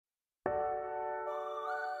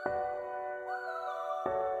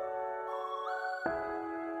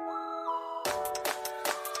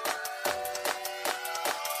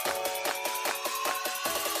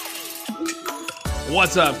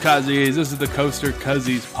What's up, Cuzzies? This is the Coaster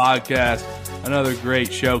Cuzzies podcast. Another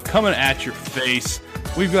great show coming at your face.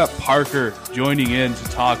 We've got Parker joining in to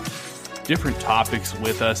talk different topics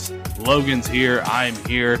with us. Logan's here, I'm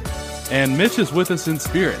here, and Mitch is with us in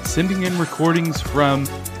spirit, sending in recordings from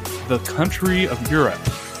the country of Europe.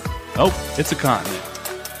 Oh, it's a continent.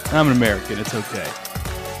 I'm an American, it's okay.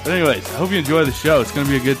 But anyways, I hope you enjoy the show. It's going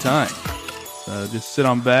to be a good time. Just sit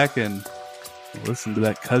on back and listen to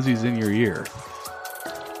that Cuzzies in your ear.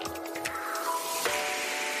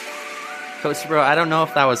 Coaster Bro, I don't know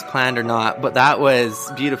if that was planned or not, but that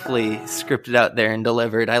was beautifully scripted out there and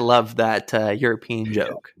delivered. I love that European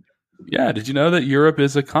joke. Yeah, did you know that Europe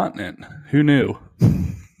is a continent? Who knew?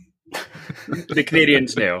 The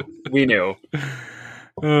Canadians knew. We knew.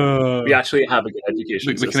 We actually have a good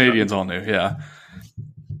education The Canadians all knew, yeah.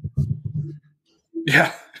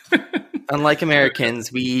 Yeah. Unlike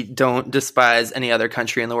Americans, we don't despise any other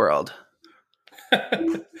country in the world.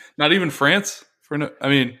 Not even France?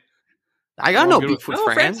 I got no beef with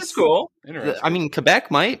France. France is cool. I mean, Quebec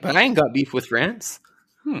might, but I ain't got beef with France.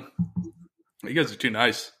 You guys are too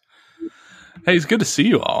nice. Hey, it's good to see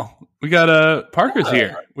you all. We got Parker's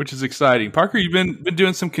here, which is exciting. Parker, you've been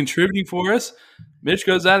doing some contributing for us. Mitch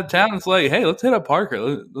goes out of town. It's like, hey, let's hit up Parker.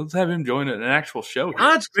 Let's have him join an actual show here.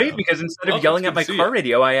 It's great because instead of yelling at my car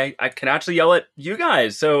radio, I can actually yell at you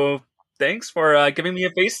guys. So thanks for giving me a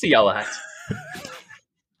face to yell at.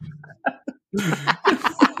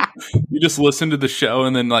 You just listen to the show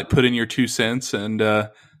and then like put in your 2 cents and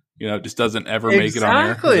it just doesn't ever make it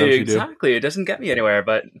on air. Exactly. It doesn't get me anywhere,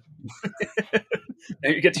 but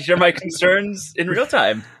you get to share my concerns in real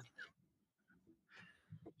time.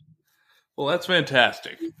 Well, that's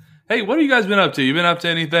fantastic. Hey, what have you guys been up to? You been up to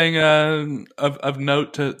anything of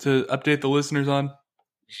note to update the listeners on?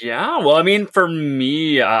 Yeah, well, I mean, for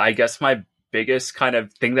me, I guess my biggest kind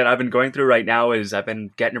of thing that I've been going through right now is I've been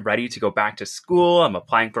getting ready to go back to school. I'm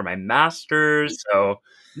applying for my master's, so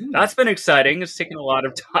that's been exciting. It's taken a lot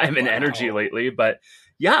of time and energy lately, but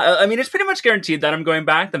yeah, I mean, it's pretty much guaranteed that I'm going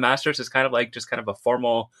back. The master's is kind of like just kind of a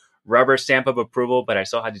formal rubber stamp of approval, but I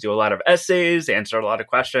still had to do a lot of essays, answer a lot of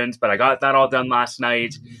questions, but I got that all done last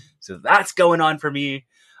night, so that's going on for me.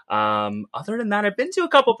 Other than that, I've been to a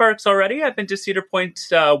couple parks already. I've been to Cedar Point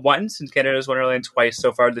once and Canada's Wonderland twice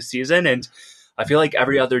so far this season. And I feel like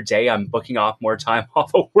every other day I'm booking off more time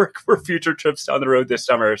off of work for future trips down the road this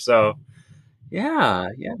summer. So yeah.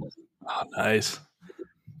 Oh, nice.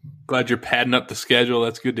 Glad you're padding up the schedule.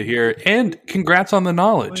 That's good to hear. And congrats on the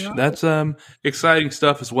knowledge. That's exciting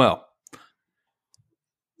stuff as well.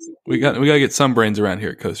 We got to get some brains around here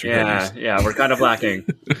at Coaster Cuzzies. Yeah, we're kind of lacking.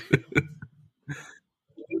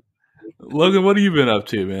 Logan, what have you been up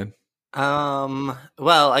to, man?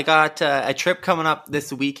 Well, I got a trip coming up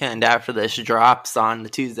this weekend after this drops on the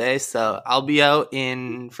Tuesday, so I'll be out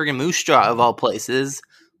in friggin' Moose Jaw of all places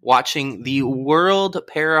watching the World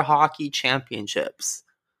Para Hockey Championships.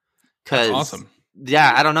 That's awesome.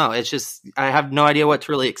 Yeah, I don't know. It's just I have no idea what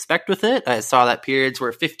to really expect with it. I saw that periods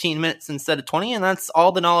were 15 minutes instead of 20, and that's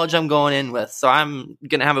all the knowledge I'm going in with. So I'm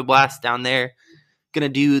gonna have a blast down there. Going to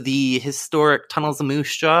do the historic tunnels of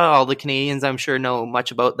Moose Jaw. All the Canadians, I'm sure, know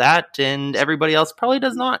much about that, and everybody else probably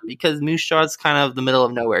does not, because Moose Jaw is kind of the middle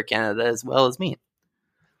of nowhere, Canada, as well as me.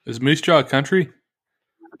 Is Moose Jaw a country?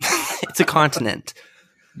 It's a continent.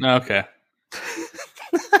 Okay.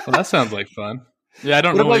 Well, that sounds like fun. Yeah, I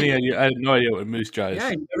don't know any idea. I had no idea what Moose Jaw is. Yeah,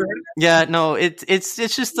 you never heard of it? Yeah, no, it's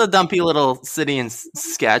just a dumpy little city in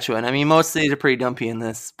Saskatchewan. I mean, most cities are pretty dumpy in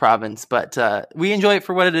this province, but we enjoy it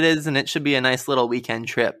for what it is, and it should be a nice little weekend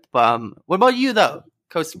trip. What about you, though,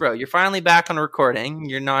 Coaster Bro? You're finally back on recording.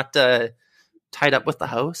 You're not tied up with the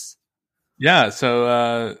house? Yeah, so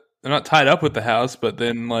I'm not tied up with the house, but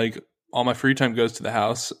then like all my free time goes to the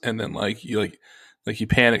house, and then you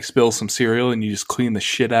panic, spill some cereal, and you just clean the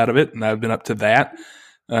shit out of it. And I've been up to that.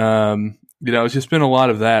 It's just been a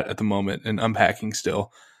lot of that at the moment, and unpacking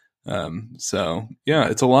still. So yeah,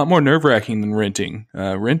 it's a lot more nerve wracking than renting.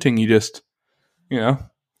 Renting, you just,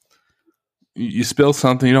 you spill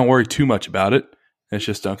something, you don't worry too much about it. It's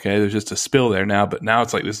just okay. There's just a spill there now, but now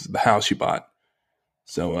it's like this is the house you bought.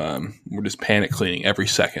 So we're just panic cleaning every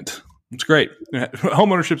second. It's great.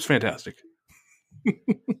 Homeownership's fantastic.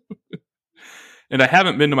 And I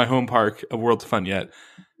haven't been to my home park of World of Fun yet,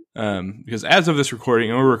 because as of this recording,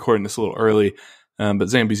 and we're recording this a little early, but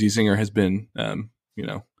Zambezi Zinger has been,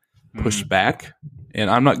 pushed back, and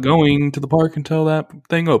I'm not going to the park until that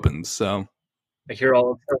thing opens. So I hear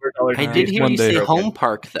all of $400. I did hear you say home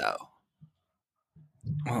park, though.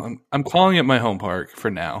 Well, I'm calling it my home park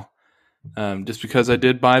for now, just because I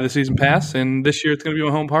did buy the season pass, and this year it's going to be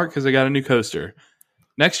my home park because I got a new coaster.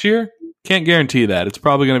 Next year, Can't guarantee that. It's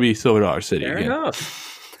probably going to be Silver Dollar City Fair again.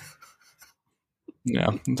 enough. Yeah,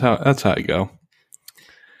 that's how I go.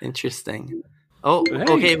 Interesting. Oh, Hey.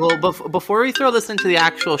 okay. Well, before we throw this into the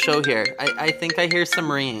actual show here, I think I hear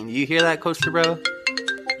some ringing. Do you hear that, Coaster Bro?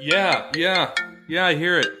 Yeah, I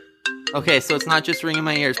hear it. Okay, so it's not just ringing in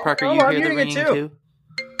my ears. Parker, Oh, you I'm hear the hearing it ringing too.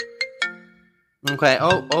 Okay.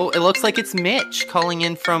 Oh, it looks like it's Mitch calling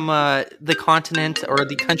in from the continent, or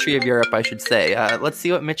the country of Europe, I should say. Let's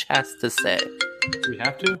see what Mitch has to say. Do we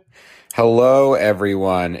have to? Hello,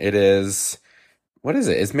 everyone. It is, what is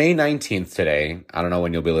it? It's May 19th today. I don't know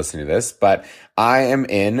when you'll be listening to this, but I am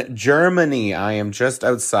in Germany. I am just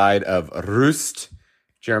outside of Rust,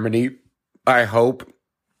 Germany. I hope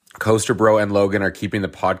Coaster Bro and Logan are keeping the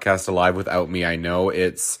podcast alive without me. I know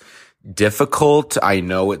it's difficult. I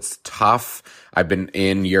know it's tough. I've been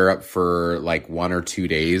in Europe for like 1 or 2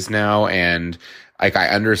 days now, and like, I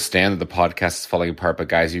understand that the podcast is falling apart, but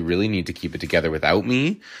guys, you really need to keep it together without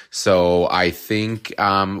me. So I think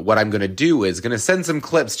what I'm going to do is going to send some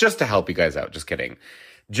clips just to help you guys out. Just kidding.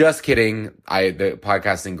 The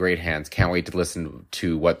podcast is in great hands. Can't wait to listen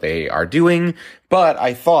to what they are doing. But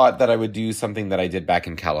I thought that I would do something that I did back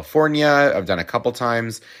in California. I've done a couple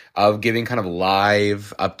times of giving kind of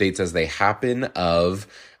live updates as they happen of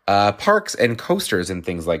parks and coasters and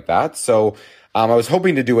things like that. So I was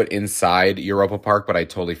hoping to do it inside Europa Park, but I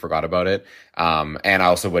totally forgot about it. And I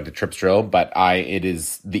also went to Trips Drill, but it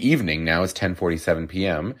is the evening now. It's 10:47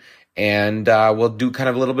 p.m. And we'll do kind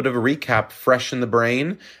of a little bit of a recap, fresh in the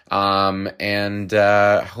brain. And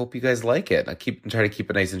hope you guys like it. Try to keep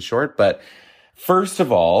it nice and short, but first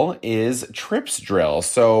of all is Trips Drill.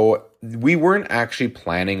 So we weren't actually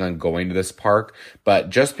planning on going to this park, but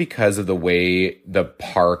just because of the way the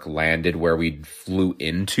park landed where we flew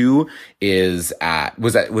into was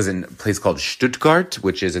in a place called Stuttgart,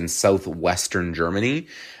 which is in southwestern Germany.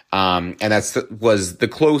 And was the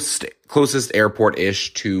closest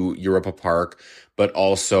airport-ish to Europa Park, but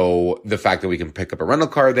also the fact that we can pick up a rental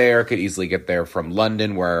car there, could easily get there from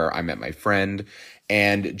London where I met my friend.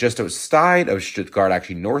 And just outside of Stuttgart,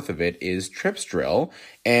 actually north of it, is Trips Drill.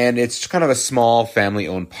 And it's kind of a small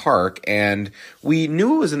family-owned park. And we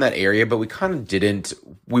knew it was in that area, but we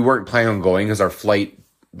weren't planning on going because our flight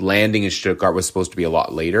landing in Stuttgart was supposed to be a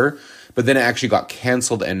lot later. But then it actually got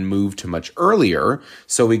canceled and moved to much earlier.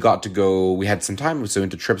 So we had some time, so we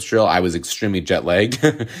went to Trips Drill. I was extremely jet lagged,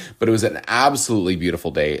 but it was an absolutely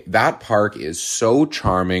beautiful day. That park is so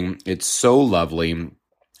charming. It's so lovely.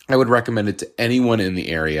 I would recommend it to anyone in the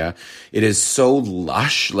area. It is so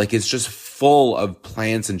lush. Like, it's just full of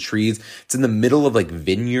plants and trees. It's in the middle of like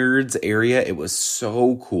vineyards area. It was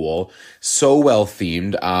so cool. So well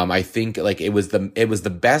themed. I think like it was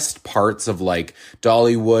the best parts of like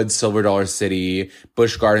Dollywood, Silver Dollar City,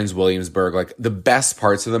 Busch Gardens, Williamsburg, like the best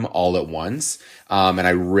parts of them all at once. And I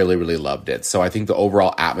really, really loved it. So I think the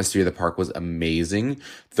overall atmosphere of the park was amazing.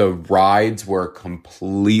 The rides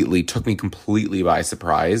took me completely by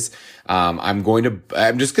surprise. I'm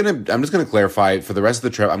just gonna clarify for the rest of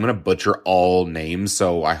the trip. I'm gonna butcher all names.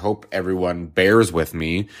 So I hope everyone bears with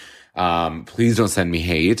me. Please don't send me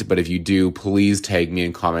hate, but if you do, please tag me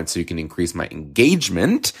in comments so you can increase my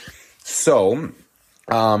engagement. So,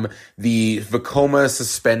 the Vekoma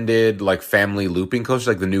suspended like family looping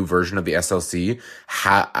coaster, like the new version of the SLC,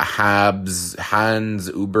 Hans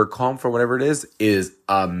Uberkampf or whatever it is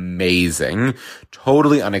amazing.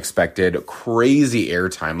 Totally unexpected, crazy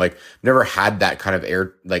airtime. Like, never had that kind of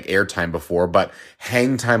airtime before, but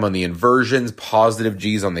hang time on the inversions, positive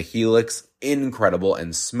G's on the helix, incredible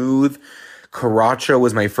and smooth. Caracho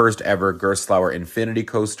was my first ever Gerstlauer Infinity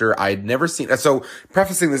coaster. I'd never seen, so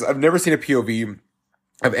prefacing this, I've never seen a POV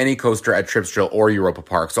of any coaster at Trips Drill or Europa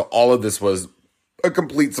Park. So all of this was a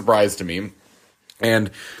complete surprise to me.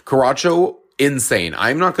 And Caracho, insane.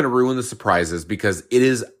 I'm not going to ruin the surprises because it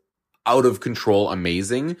is out of control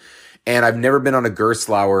amazing. And I've never been on a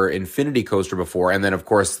Gerstlauer Infinity coaster before. And then, of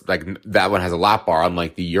course, like that one has a lap bar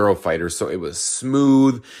unlike the Eurofighter. So it was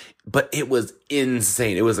smooth, but it was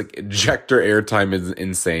insane. It was like ejector airtime is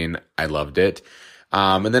insane. I loved it.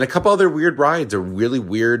 And then a couple other weird rides, a really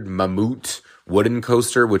weird Mammut wooden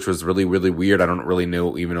coaster, which was really, really weird. I don't really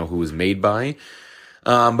even know who it was made by.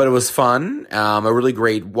 But it was fun. A really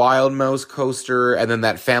great Wild Mouse coaster, and then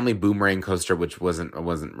that family boomerang coaster, which I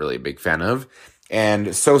wasn't really a big fan of.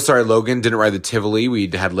 And so sorry, Logan, didn't ride the Tivoli. We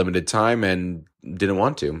had limited time and didn't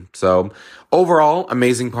want to. So overall,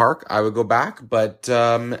 amazing park. I would go back. But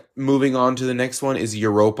moving on to the next one is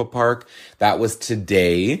Europa Park. That was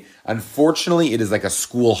today. Unfortunately, it is like a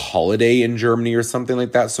school holiday in Germany or something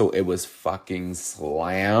like that. So it was fucking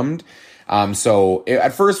slammed.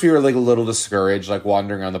 At first we were like a little discouraged, like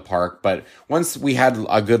wandering around the park. But once we had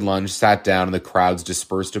a good lunch, sat down, and the crowds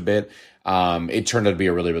dispersed a bit, it turned out to be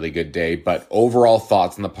a really, really good day. But overall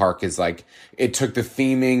thoughts in the park is like it took the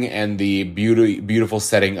theming and the beautiful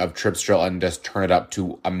setting of Trips Trail and just turned it up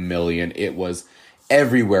to a million. It was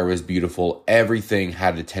everywhere was beautiful. Everything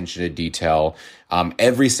had attention to detail.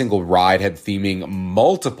 Every single ride had theming,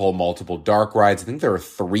 multiple dark rides. I think there were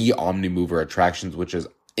 3 Omnimover attractions, which is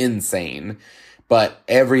insane. But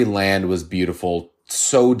every land was beautiful,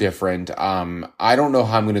 so different. I don't know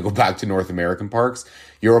how I'm going to go back to North American parks.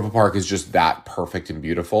 Europa Park is just that perfect and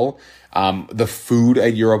beautiful. The food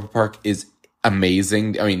at Europa Park is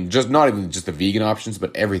amazing. I mean, just not even just the vegan options,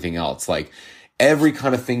 but everything else. Like every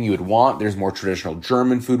kind of thing you would want. There's more traditional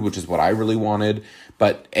German food, which is what I really wanted,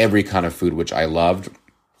 but every kind of food, which I loved.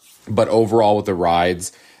 But overall with the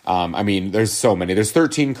rides, I mean, there's so many. There's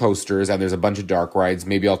 13 coasters and there's a bunch of dark rides.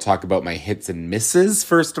 Maybe I'll talk about my hits and misses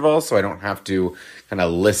first of all, so I don't have to kind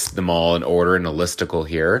of list them all in order in a listicle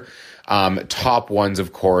here. Top ones,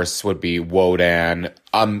 of course, would be Wodan,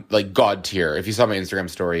 like God tier. If you saw my Instagram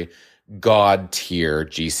story, God tier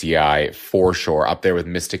GCI for sure. Up there with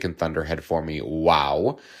Mystic and Thunderhead for me.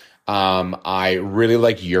 Wow. I really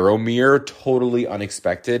like Euro-Mitch, totally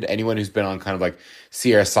unexpected. Anyone who's been on kind of like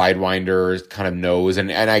Sierra Sidewinder kind of knows,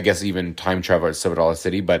 and I guess even Time Travel at Cividala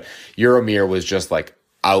City, but Euro-Mitch was just like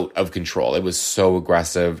out of control. It was so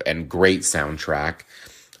aggressive and great soundtrack.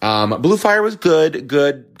 Blue Fire was good,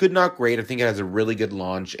 not great. I think it has a really good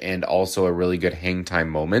launch and also a really good hang time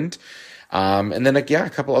moment. And then, like, yeah, a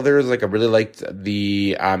couple others, like I really liked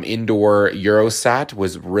the indoor Eurosat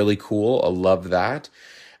was really cool. I love that.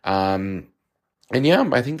 And yeah,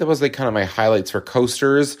 I think that was like kind of my highlights for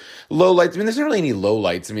coasters. Low lights, I mean, there's not really any low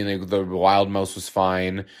lights. I mean, like, the Wild Mouse was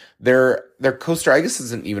fine. Their coaster, I guess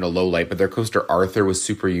isn't even a low light, but their coaster Arthur was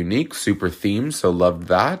super unique, super themed, so loved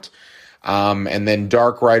that. And then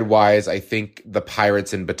dark ride wise, I think the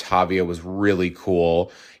Pirates in Batavia was really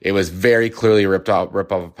cool. It was very clearly a rip off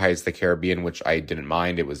of Pirates of the Caribbean, which I didn't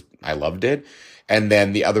mind. I loved it. And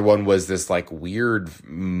then the other one was this like weird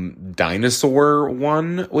dinosaur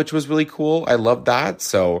one, which was really cool. I loved that.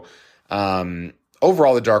 So,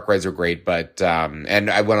 overall the dark rides are great, but, and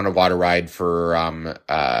I went on a water ride for, one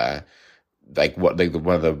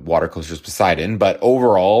of the water coasters, Poseidon, but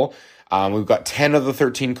overall, we've got 10 of the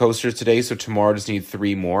 13 coasters today, so tomorrow just need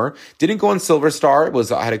 3 more. Didn't go on Silver Star.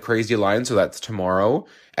 I had a crazy line, so that's tomorrow.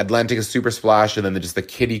 Atlantic is Super Splash, and then just the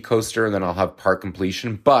kiddie coaster, and then I'll have park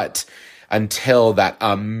completion. But until that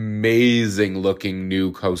amazing looking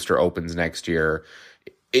new coaster opens next year,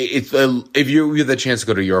 if you have the chance to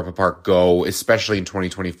go to Europa Park, go, especially in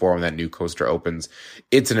 2024 when that new coaster opens.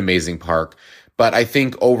 It's an amazing park. But I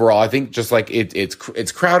think overall, just like it's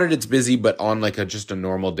crowded, it's busy, but on like just a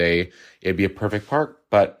normal day, it'd be a perfect park.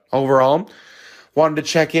 But overall, wanted to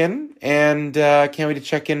check in and can't wait to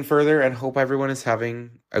check in further and hope everyone is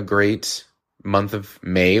having a great month of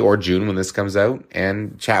May or June when this comes out,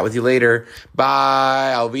 and chat with you later.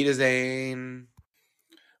 Bye. Auf Wiedersehen.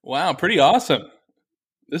 Wow, pretty awesome.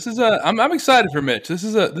 I'm excited for Mitch. This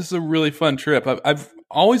is a really fun trip. I've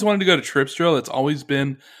always wanted to go to Trips Trail. It's always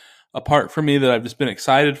been a park for me that I've just been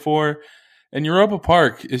excited for. And Europa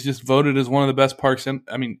Park is just voted as one of the best parks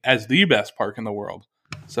as the best park in the world.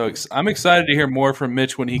 So I'm excited to hear more from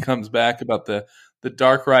Mitch when he comes back about the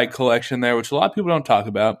dark ride collection there, which a lot of people don't talk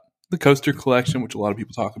about. The coaster collection, which a lot of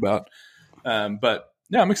people talk about. But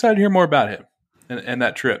yeah, I'm excited to hear more about him and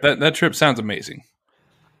that trip. That trip sounds amazing.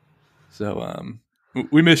 So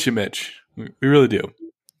we miss you, Mitch. We really do.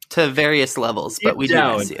 To various levels, but we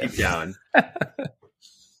do miss you. Deep down.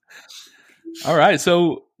 All right,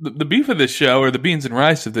 so the beef of this show, or the beans and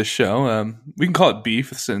rice of this show, we can call it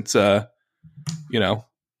beef since Mitch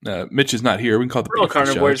is not here. We can call it the We're all beef of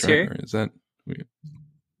the carnivores show, here. Right? Is that?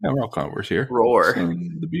 Yeah, we're all carnivores here. Roar. So,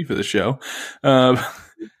 the beef of the show.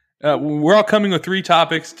 We're all coming with 3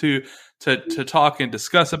 topics to talk and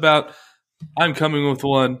discuss about. I'm coming with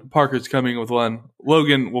one. Parker's coming with one.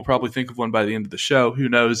 Logan will probably think of one by the end of the show. Who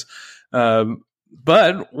knows?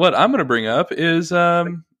 But what I'm going to bring up is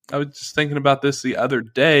I was just thinking about this the other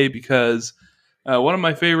day because one of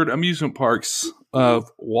my favorite amusement parks,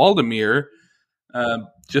 Waldameer,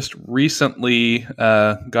 just recently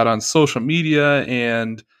got on social media,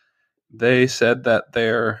 and they said that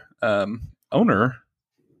their owner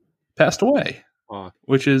passed away,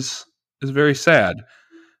 which is very sad.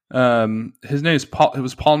 His name is Paul. It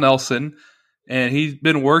was Paul Nelson, and he's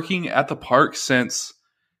been working at the park since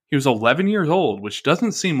he was 11 years old, which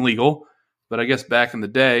doesn't seem legal. But I guess back in the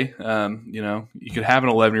day, you could have an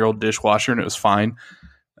 11-year-old dishwasher and it was fine.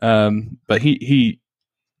 But he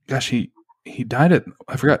gosh, he died at,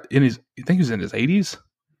 I forgot, I think he was in his 80s.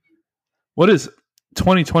 What is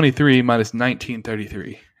 2023 minus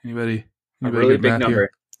 1933? Anybody A really big number.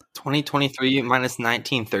 Here? 2023 minus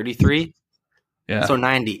 1933. Yeah. So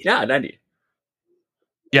 90. Yeah, 90.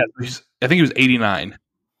 Yeah, I think he was 89.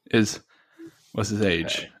 Was his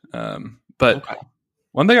age. But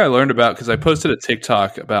one thing I learned about, because I posted a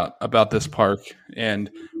TikTok about this park, and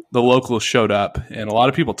the locals showed up, and a lot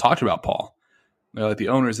of people talked about Paul. They're like, the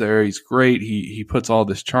owner's there. He's great. He puts all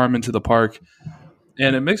this charm into the park.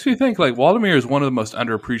 And it makes me think, like, Waldameer is one of the most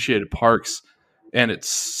underappreciated parks. And it's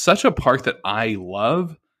such a park that I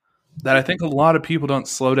love that I think a lot of people don't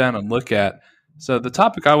slow down and look at. So the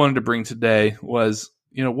topic I wanted to bring today was,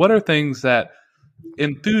 what are things that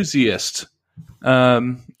enthusiasts,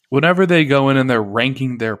 whenever they go in and they're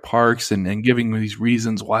ranking their parks and giving these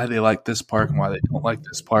reasons why they like this park and why they don't like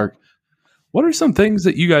this park, what are some things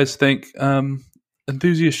that you guys think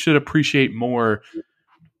enthusiasts should appreciate more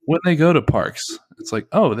when they go to parks? It's like,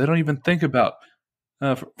 oh, they don't even think about,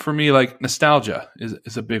 for me, like nostalgia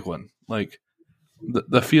is a big one. Like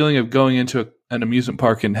the feeling of going into an amusement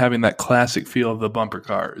park and having that classic feel of the bumper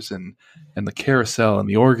cars and the carousel and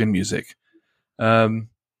the organ music.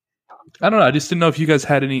 I don't know. I just didn't know if you guys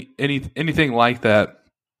had anything like that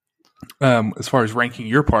as far as ranking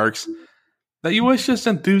your parks that you wish just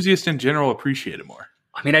enthusiasts in general appreciated more.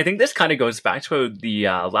 I mean, I think this kind of goes back to the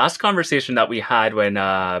last conversation that we had when,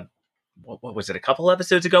 what was it, a couple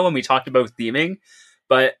episodes ago when we talked about theming.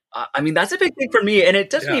 But I mean, that's a big thing for me. And it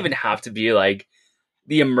doesn't even have to be like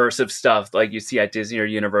the immersive stuff like you see at Disney or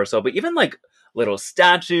Universal, but even like little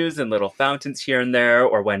statues and little fountains here and there,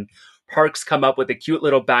 or when parks come up with a cute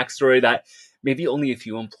little backstory that maybe only a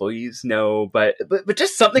few employees know, but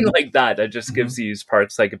just something like that just gives these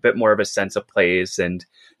parks like a bit more of a sense of place and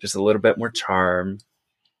just a little bit more charm.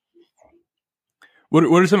 What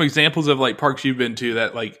are some examples of like parks you've been to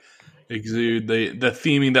that like exude the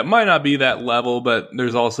theming that might not be that level, but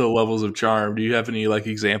there's also levels of charm? Do you have any like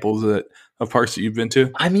examples of parks that you've been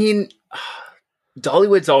to? I mean,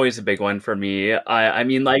 Dollywood's always a big one for me. I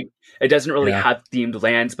mean, like, it doesn't really have themed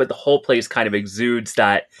lands, but the whole place kind of exudes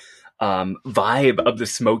that vibe of the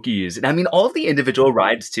Smokies. And I mean, all of the individual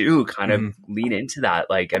rides too kind of lean into that.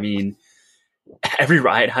 Like, I mean, every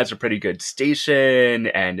ride has a pretty good station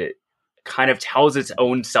and it kind of tells its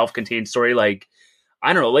own self-contained story. Like,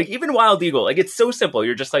 I don't know, like even Wild Eagle, like it's so simple.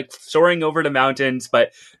 You're just like soaring over the mountains,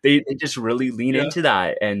 but they just really lean into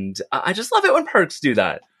that. And I just love it when parks do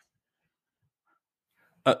that.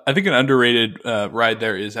 I think an underrated ride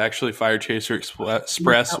there is actually Fire Chaser Express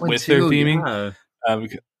with their theming.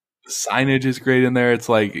 Signage is great in there. It's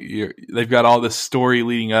like they've got all this story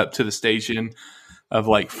leading up to the station of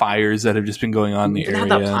like fires that have just been going on in the area. Have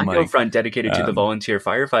that plaque front dedicated to the volunteer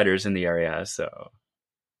firefighters in the area. So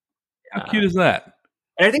how cute is that?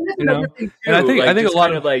 And I think that's another thing too. And I think a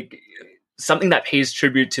lot of like something that pays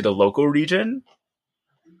tribute to the local region.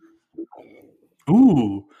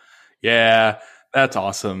 Ooh, yeah. That's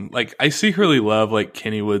awesome. Like I secretly love like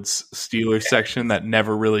Kennywood's Steelers section that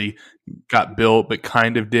never really got built, but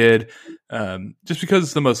kind of did. Just because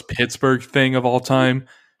it's the most Pittsburgh thing of all time.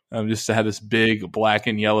 Just to have this big black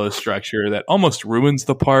and yellow structure that almost ruins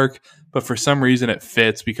the park, but for some reason it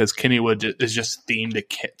fits because Kennywood is just themed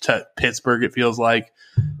to Pittsburgh. It feels like,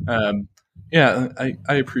 I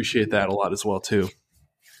appreciate that a lot as well too.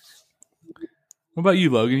 What about you,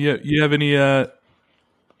 Logan? You have any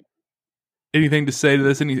anything to say to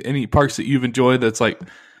this? Any parks that you've enjoyed that's like,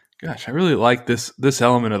 gosh, I really like this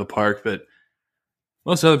element of the park, but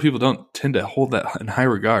most other people don't tend to hold that in high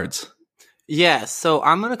regards. Yeah, so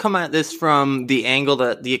I'm going to come at this from the angle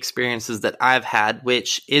that the experiences that I've had,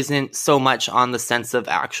 which isn't so much on the sense of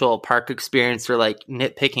actual park experience or like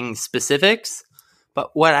nitpicking specifics, but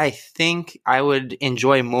what I think I would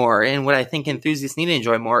enjoy more and what I think enthusiasts need to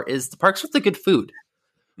enjoy more is the parks with the good food.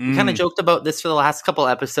 We kind of joked about this for the last couple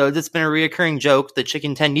episodes. It's been a reoccurring joke, the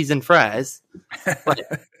chicken tendies and fries. But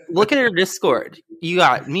look at our Discord. You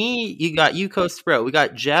got me, you got you, Coast Bro, we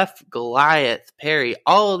got Jeff, Goliath, Perry,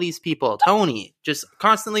 all of these people, Tony, just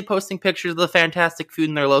constantly posting pictures of the fantastic food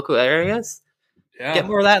in their local areas. Yeah. Get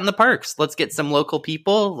more of that in the parks. Let's get some local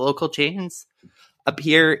people, local chains. Up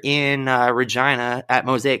here in Regina at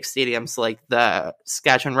Mosaic Stadium, so like the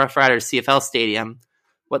Saskatchewan Roughriders CFL Stadium,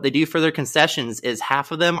 what they do for their concessions is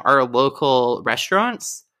half of them are local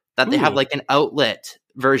restaurants that they have like an outlet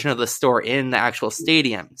version of the store in the actual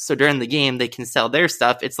stadium. So during the game, they can sell their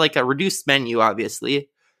stuff. It's like a reduced menu, obviously,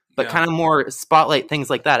 but kind of more spotlight things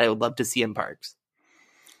like that I would love to see in parks.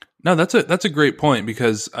 No, that's a great point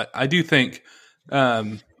because I do think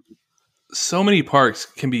so many parks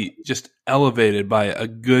can be just elevated by a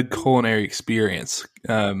good culinary experience.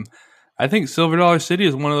 I think Silver Dollar City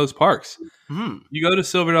is one of those parks. You go to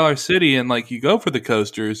Silver Dollar City and like you go for the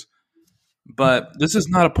coasters, but this is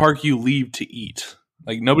not a park you leave to eat.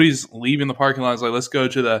 Like nobody's leaving the parking lot. It's like, let's go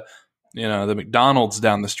to the McDonald's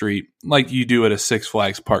down the street, like you do at a Six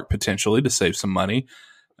Flags park potentially to save some money.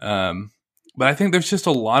 But I think there's just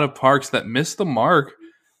a lot of parks that miss the mark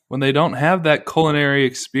when they don't have that culinary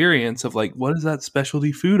experience of like, what is that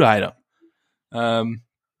specialty food item?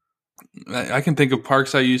 I can think of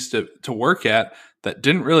parks I used to work at that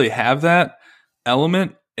didn't really have that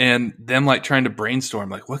element, and them like trying to brainstorm,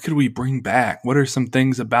 like, what could we bring back? What are some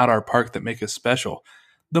things about our park that make us special?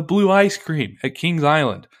 The blue ice cream at Kings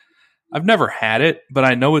Island. I've never had it, but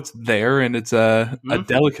I know it's there, and it's a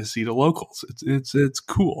delicacy to locals. It's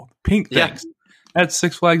cool. Pink things at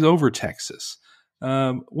Six Flags Over Texas.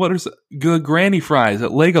 What is the granny fries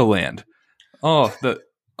at Legoland? The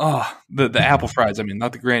apple fries. I mean,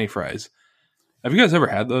 not the granny fries. Have you guys ever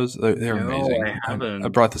had those? They're amazing. I haven't. I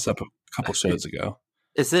brought this up a couple shows ago.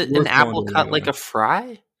 Is it an apple cut like a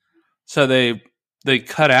fry? So they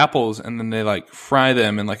cut apples and then they like fry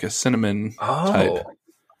them in like a cinnamon type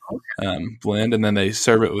blend, and then they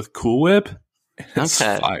serve it with Cool Whip. It's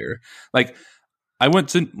fire. Like I went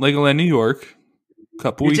to Legoland, New York a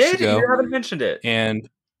couple weeks ago. You haven't mentioned it. And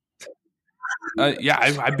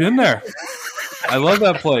I've been there. I love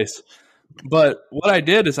that place. But what I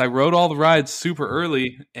did is I rode all the rides super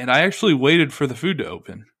early, and I actually waited for the food to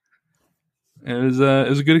open. And it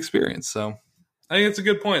was a good experience. So I think it's a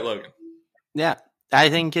good point, Logan. Yeah. I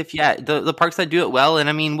think the parks that do it well, and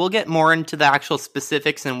I mean, we'll get more into the actual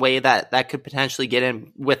specifics and way that could potentially get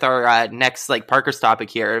in with our next like Parker's topic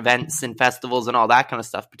here, events and festivals and all that kind of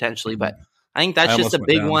stuff potentially. But I think that's just a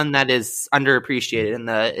big one that is underappreciated in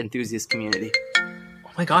the enthusiast community.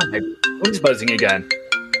 Oh my God, my phone's buzzing again.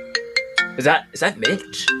 Is that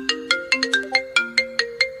Mitch?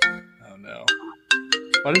 Oh no!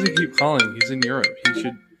 Why does he keep calling? He's in Europe.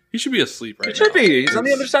 He should be asleep right now. He should be. He's on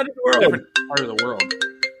the other side of the world. Different part of the world.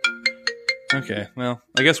 Okay, well,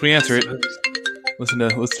 I guess we answer it. Listen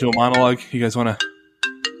to a monologue. You guys want to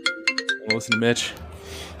listen to Mitch?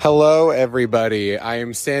 Hello, everybody. I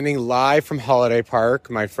am standing live from Holiday Park.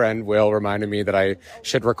 My friend Will reminded me that I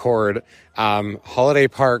should record Holiday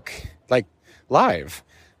Park like live.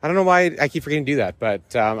 I don't know why I keep forgetting to do that,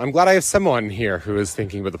 but I'm glad I have someone here who is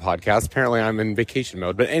thinking about the podcast. Apparently, I'm in vacation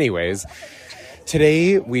mode. But anyways,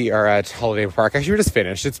 today we are at Holiday Park. Actually, we're just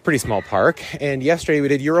finished. It's a pretty small park. And yesterday we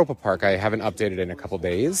did Europa Park. I haven't updated in a couple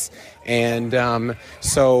days. And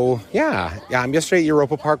yesterday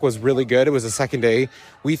Europa Park was really good. It was the second day.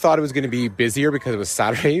 We thought it was going to be busier because it was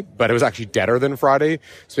Saturday, but it was actually deader than Friday.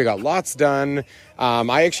 So we got lots done.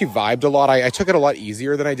 I actually vibed a lot. I took it a lot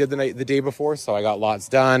easier than I did the day before. So I got lots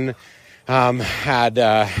done. Had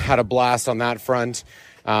a blast on that front.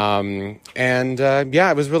 It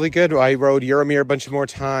was really good. I rode Euro-Mitch a bunch more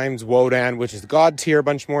times, Wodan, which is God tier, a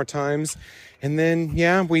bunch more times. And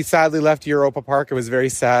then, we sadly left Europa Park. It was very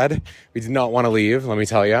sad. We did not want to leave, let me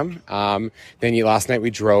tell you. Then last night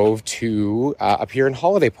we drove to up here in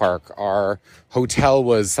Holiday Park. Our hotel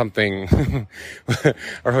was something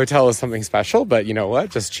special, but you know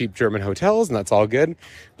what? Just cheap German hotels, and that's all good.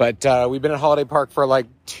 But we've been at Holiday Park for like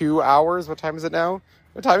 2 hours. What time is it now?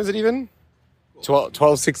 What time is it even?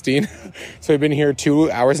 12:16. So we've been here 2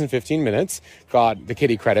 hours and 15 minutes. Got the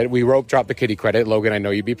kitty credit. We rope dropped the kitty credit. Logan, I know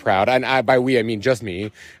you'd be proud. And by we, I mean just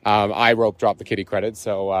me. I rope dropped the kitty credit.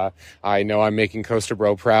 So I know I'm making Coaster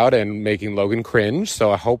Bro proud and making Logan cringe. So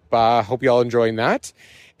I hope y'all enjoying that.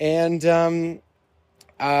 And then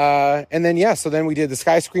we did the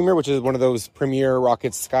Sky Screamer, which is one of those Premier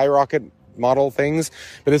Rocket Skyrocket model things,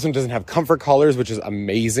 but this one doesn't have comfort colors, which is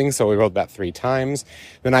amazing. So we rode that 3 times.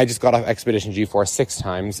 Then I just got off Expedition G4 6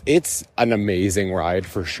 times. It's an amazing ride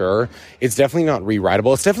for sure. It's definitely not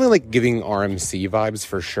re-rideable. It's definitely like giving RMC vibes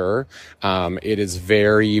for sure. It is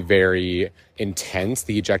very, very intense.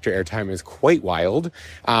 The ejector airtime is quite wild.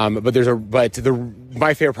 My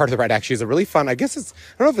favorite part of the ride actually is a really fun, I don't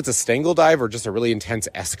know if it's a Stangle dive or just a really intense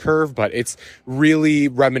S-curve, but it's really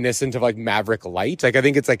reminiscent of like Maverick Light. Like I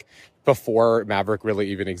think it's like before Maverick really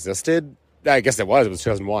even existed. I guess it was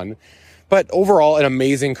 2001. But overall, an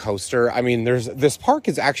amazing coaster. I mean, this park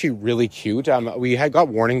is actually really cute. We had got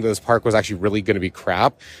warning that this park was actually really going to be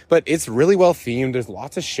crap, but it's really well themed. There's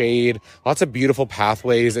lots of shade, lots of beautiful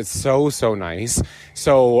pathways. It's so, so nice.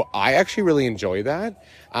 So I actually really enjoy that.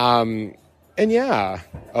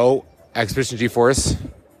 Expedition G-Force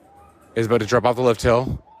is about to drop off the lift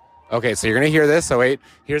hill. Okay, so you're going to hear this. So wait,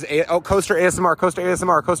 here's Coaster ASMR, Coaster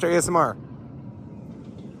ASMR, Coaster ASMR.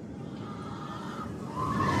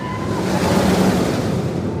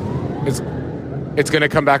 It's going to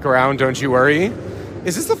come back around, don't you worry.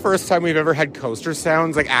 Is this the first time we've ever had coaster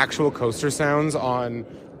sounds, like actual coaster sounds on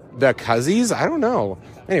the Cuzzies? I don't know.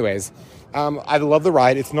 Anyways, I love the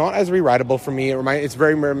ride. It's not as re-rideable for me. It's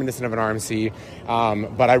very reminiscent of an RMC,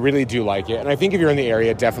 but I really do like it. And I think if you're in the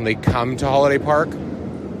area, definitely come to Holiday Park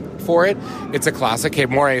for it. It's a classic. Okay,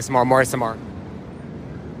 more ASMR, more ASMR.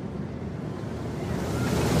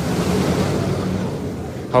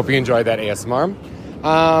 Hope you enjoyed that ASMR.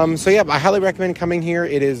 So yeah, I highly recommend coming here.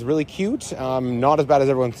 It is really cute. Not as bad as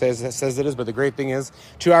everyone says it is, but the great thing is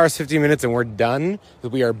 2 hours, 50 minutes and we're done.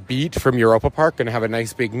 We are beat from Europa Park. Gonna have a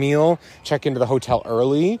nice big meal, check into the hotel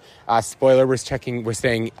early. Spoiler, we're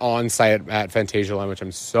staying on site at Fantasyland, which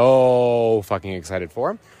I'm so fucking excited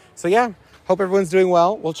for. So yeah, hope everyone's doing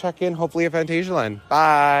well. We'll check in hopefully at Fantasyland.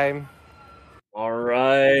 Bye. All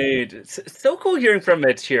right. It's so cool hearing from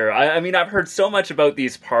Mitch here. I mean, I've heard so much about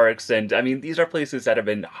these parks, and I mean, these are places that have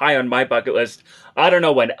been high on my bucket list. I don't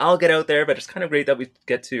know when I'll get out there, but it's kind of great that we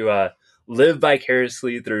get to live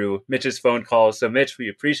vicariously through Mitch's phone calls. So, Mitch, we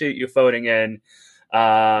appreciate you phoning in.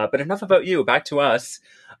 But enough about you. Back to us.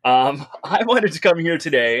 I wanted to come here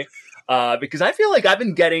today because I feel like I've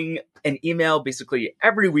been getting an email basically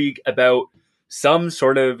every week about some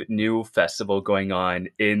sort of new festival going on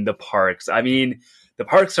in the parks. I mean, the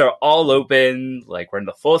parks are all open, like we're in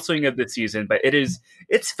the full swing of the season, but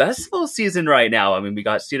it's festival season right now. I mean, we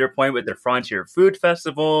got Cedar Point with their Frontier Food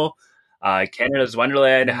Festival. Canada's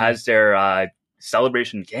Wonderland has their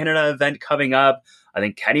Celebration Canada event coming up. I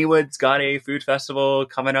think Kennywood's got a food festival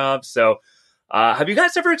coming up. So have you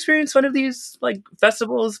guys ever experienced one of these like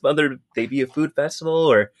festivals, whether they be a food festival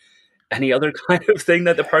or any other kind of thing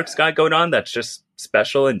that the park's got going on that's just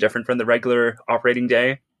special and different from the regular operating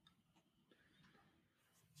day?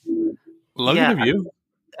 Logan, have you?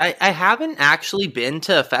 I haven't actually been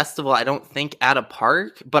to a festival, I don't think, at a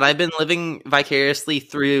park, but I've been living vicariously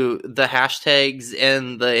through the hashtags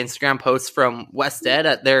and the Instagram posts from West Ed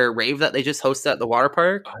at their rave that they just hosted at the water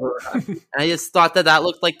park. And I just thought that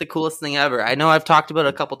looked like the coolest thing ever. I know I've talked about it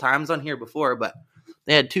a couple times on here before, but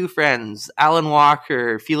they had two friends, Alan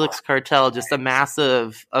Walker, Felix Cartel, just a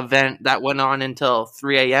massive event that went on until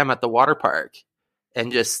 3 a.m. at the water park.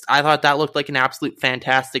 And just, I thought that looked like an absolute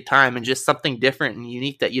fantastic time and just something different and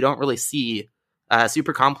unique that you don't really see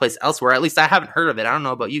super complex elsewhere. At least I haven't heard of it. I don't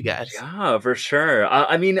know about you guys. Yeah, for sure.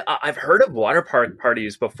 I mean, I've heard of water park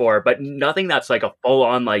parties before, but nothing that's like a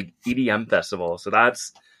full-on like EDM festival. So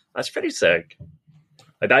that's pretty sick.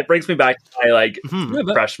 Like, that brings me back to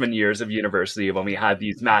my freshman years of university when we had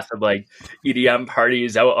these massive like EDM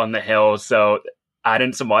parties out on the hill. So add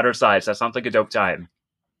in some water slides. That sounds like a dope time.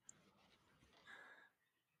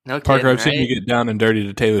 No kidding, Parker, I've right? seen you get down and dirty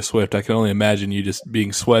to Taylor Swift. I can only imagine you just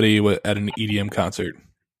being sweaty at an EDM concert.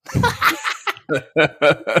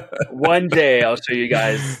 One day I'll show you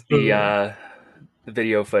guys the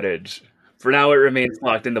video footage. For now, it remains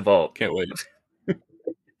locked in the vault. Can't wait.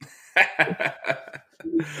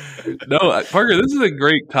 No, Parker, this is a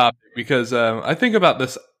great topic because I think about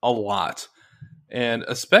this a lot, and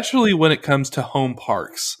especially when it comes to home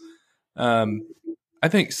parks. I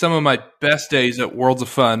think some of my best days at Worlds of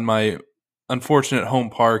Fun, my unfortunate home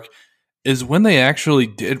park, is when they actually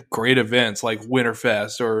did great events like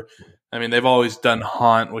Winterfest, or, I mean, they've always done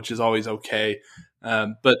Haunt, which is always okay.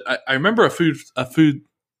 But I remember a food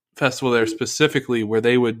festival there specifically where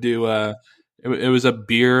they would do it was a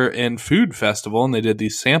beer and food festival, and they did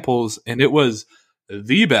these samples, and it was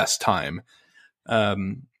the best time.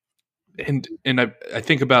 And I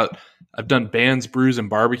think about, I've done Bands, Brews, and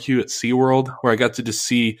Barbecue at SeaWorld, where I got to just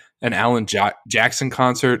see an Alan Jackson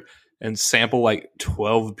concert and sample like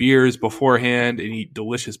 12 beers beforehand and eat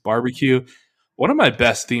delicious barbecue. One of my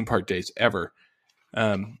best theme park days ever.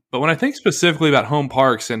 But when I think specifically about home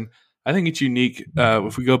parks, and I think it's unique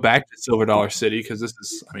if we go back to Silver Dollar City, because this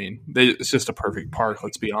is, I mean, it's just a perfect park,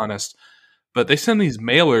 let's be honest. But they send these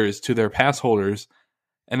mailers to their pass holders,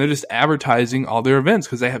 and they're just advertising all their events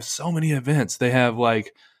because they have so many events. They have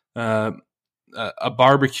like a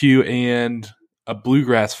barbecue and a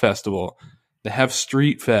bluegrass festival. They have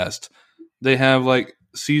Street Fest. They have like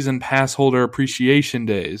season pass holder appreciation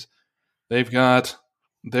days. They've got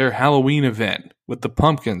their Halloween event with the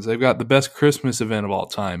pumpkins. They've got the best Christmas event of all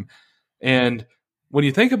time. And when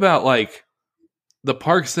you think about like the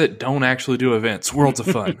parks that don't actually do events, Worlds of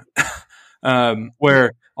Fun,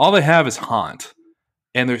 where all they have is Haunt,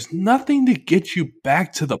 and there's nothing to get you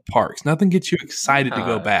back to the parks, nothing gets you excited to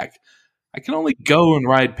go back. I can only go and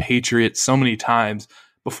ride Patriot so many times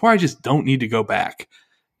before I just don't need to go back.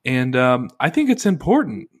 And I think it's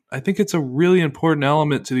important. I think it's a really important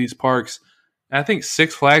element to these parks, And I think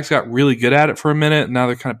Six Flags got really good at it for a minute, and now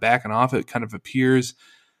they're kind of backing off. It kind of appears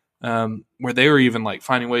where they were even like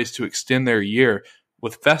finding ways to extend their year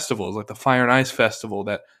with festivals, like the Fire and Ice Festival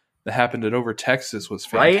that happened at Over Texas was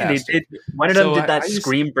fantastic. Right, and one of them did that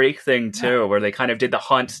Scream Break thing too, where they kind of did the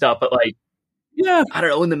haunt stuff, but like, I don't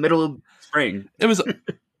know, in the middle of spring. It was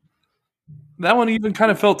that one even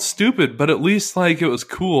kind of felt stupid, but at least like it was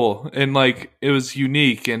cool and like it was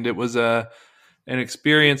unique, and it was an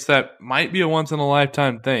experience that might be a once in a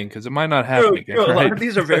lifetime thing because it might not happen again. True. Right? A lot of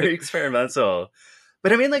these are very experimental,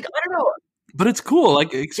 but I mean, like, I don't know, but it's cool,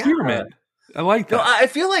 like experiment. I like that. No, I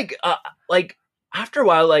feel like after a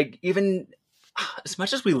while, like even as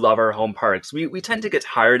much as we love our home parks, we tend to get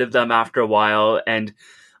tired of them after a while, and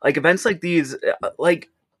like events like these,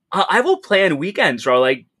 I will plan weekends where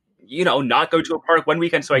like, you know, not go to a park one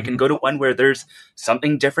weekend so I can go to one where there's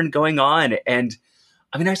something different going on. And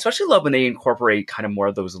I mean, I especially love when they incorporate kind of more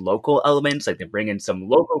of those local elements, like they bring in some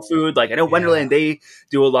local food. Like I know Wonderland, they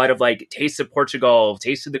do a lot of like Taste of Portugal,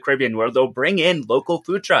 Taste of the Caribbean, where they'll bring in local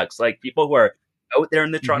food trucks, like people who are out there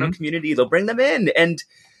in the Toronto community, they'll bring them in. And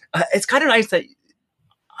it's kind of nice that,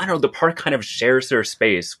 I don't know, the park kind of shares their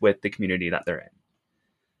space with the community that they're in.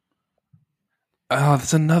 Oh,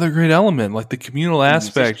 that's another great element, like the communal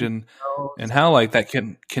aspect and how like that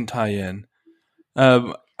can tie in.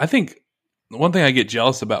 I think one thing I get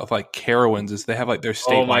jealous about with like Carowinds is they have like their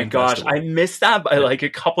state. Oh my gosh, I missed that by like a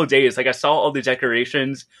couple of days. Like I saw all the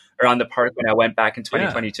decorations around the park when I went back in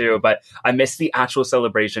 2022, but I missed the actual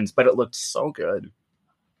celebrations. But it looked so good.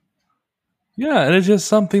 Yeah, and it's just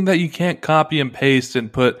something that you can't copy and paste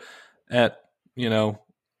and put at, you know,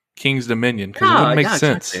 King's Dominion because it wouldn't make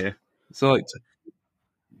sense. Exactly. So like,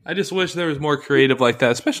 I just wish there was more creative like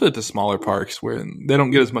that, especially at the smaller parks where they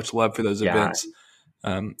don't get as much love for those events.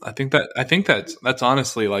 I think that's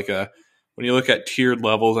honestly like when you look at tiered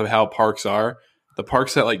levels of how parks are, the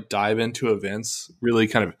parks that like dive into events really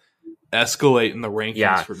kind of escalate in the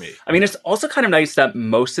rankings for me. I mean, it's also kind of nice that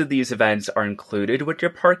most of these events are included with your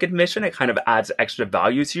park admission. It kind of adds extra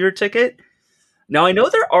value to your ticket. Now, I know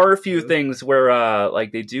there are a few things where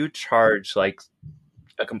like they do charge like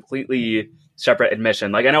a completely separate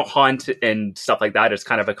admission. Like I know Haunt and stuff like that is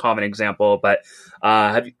kind of a common example, but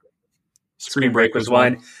have you Screen Break was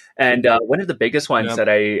one. And one of the biggest ones that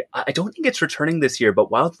I don't think it's returning this year,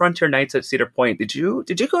 but Wild Frontier Nights at Cedar Point. Did you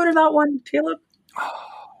go to that one, Caleb?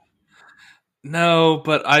 No,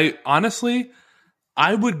 but I honestly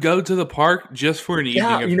would go to the park just for an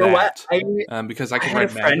evening of you know that. What? Because I had a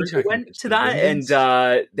friend who went to that,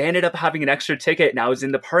 and they ended up having an extra ticket, and I was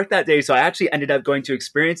in the park that day, so I actually ended up going to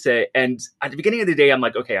experience it. And at the beginning of the day, I'm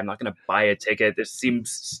like, okay, I'm not going to buy a ticket. This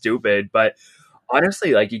seems stupid, but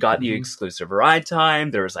honestly, like you got the exclusive ride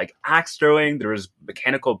time. There was like axe throwing. There was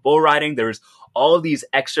mechanical bull riding. There was all of these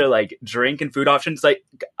extra like drink and food options. Like,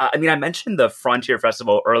 I mean, I mentioned the Frontier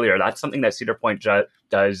Festival earlier. That's something that Cedar Point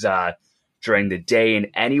does during the day, and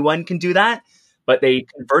anyone can do that. But they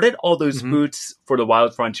converted all those booths for the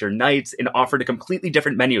Wild Frontier Nights and offered a completely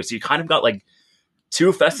different menu. So you kind of got like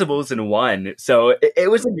two festivals in one. So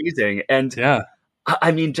it was amazing. And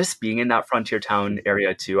I mean, just being in that Frontier Town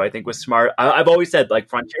area too, I think was smart. I've always said like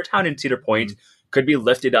Frontier Town and Cedar Point could be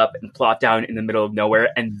lifted up and plopped down in the middle of nowhere,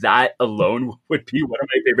 and that alone would be one of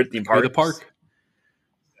my favorite theme parks. The park. So.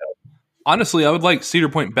 Honestly, I would like Cedar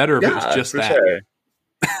Point better if it was just that. Sure.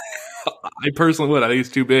 I personally would. I think it's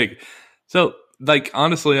too big. So, like,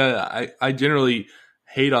 honestly, I generally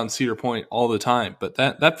hate on Cedar Point all the time, but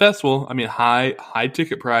that festival, I mean, high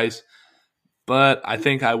ticket price. But I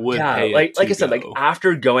think I would pay. Like I said, like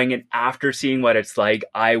after going and after seeing what it's like,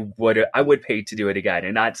 I would pay to do it again,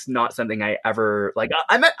 and that's not something I ever like.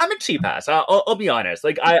 I'm a cheap ass. I'll be honest.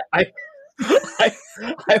 Like I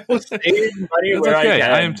will save money where I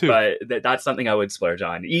can. I am too. But that's something I would splurge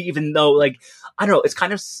on, even though like I don't know. It's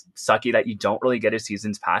kind of sucky that you don't really get a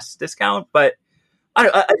season's pass discount, but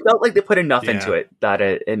I felt like they put enough into it that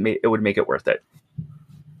it would make it worth it.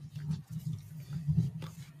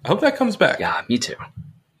 I hope that comes back. Yeah, me too.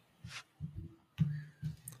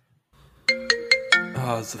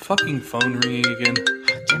 Oh, is the fucking phone ringing again?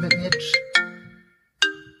 Damn it, Mitch.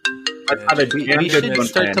 We should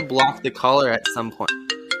start to block the caller at some point.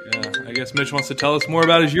 Yeah, I guess Mitch wants to tell us more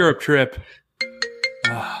about his Europe trip.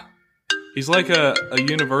 He's like a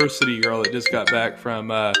university girl that just got back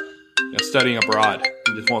from studying abroad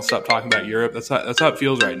and just won't stop talking about Europe. That's how it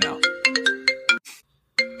feels right now.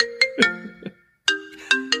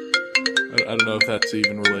 I don't know if that's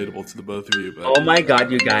even relatable to the both of you. But oh my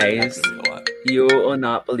god, you guys. You will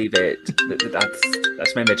not believe it.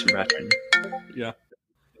 That's my Mitch impression. Yeah.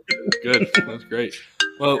 Good. That's great.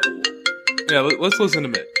 Well, yeah, let's listen to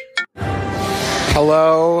Mitch.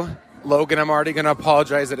 Hello, Logan. I'm already going to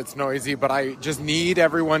apologize that it's noisy, but I just need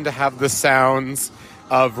everyone to have the sounds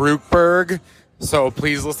of Rookburg. So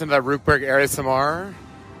please listen to that Rookburg ASMR.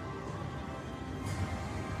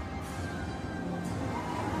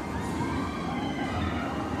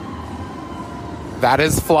 That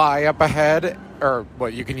is Fly up ahead, or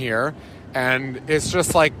what you can hear. And it's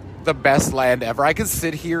just like the best land ever. I could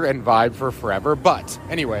sit here and vibe for forever. But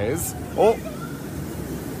anyways,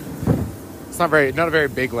 it's not a very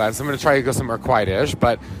big land, so I'm going to try to go somewhere quietish.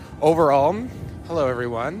 But overall, hello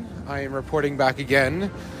everyone. I am reporting back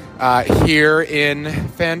again here in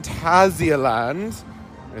Phantasialand.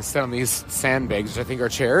 I'm going to sit on these sandbags, which I think are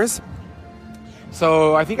chairs.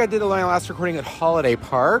 So I think I did my last recording at Holiday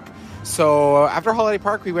Park. So after Holiday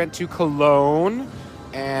Park, we went to Cologne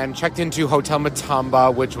and checked into Hotel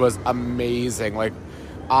Matamba, which was amazing. Like,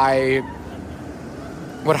 I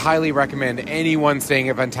would highly recommend anyone staying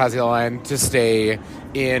at Phantasialand to stay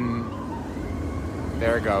in...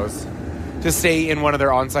 There it goes. To stay in one of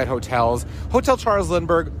their on-site hotels. Hotel Charles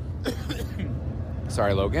Lindbergh.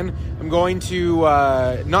 Sorry, Logan. I'm going to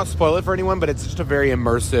not spoil it for anyone, but it's just a very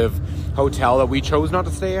immersive hotel that we chose not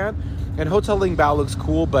to stay at. And Hotel Ling Bao looks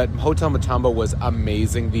cool, but Hotel Matamba was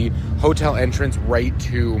amazing. The hotel entrance right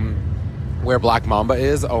to where Black Mamba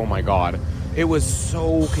is, oh my god. It was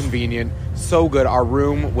so convenient, so good. Our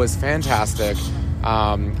room was fantastic.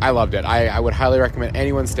 I loved it. I would highly recommend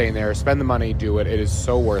anyone staying there. Spend the money, do it. It is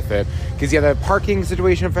so worth it. Because, yeah, the parking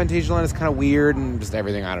situation in Phantasialand is kind of weird and just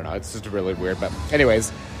everything. I don't know. It's just really weird. But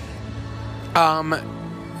anyways,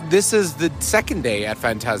 this is the second day at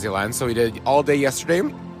Phantasialand. So we did all day yesterday.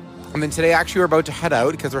 And then today, actually, we're about to head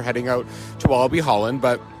out because we're heading out to Wallaby Holland.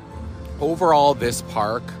 But overall, this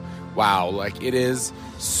park, wow, like, it is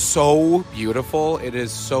so beautiful. It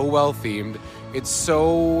is so well themed. It's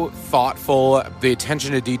so thoughtful. The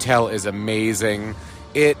attention to detail is amazing.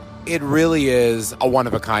 It really is a one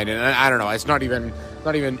of a kind. And I don't know, it's not even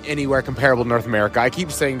anywhere comparable to North America. I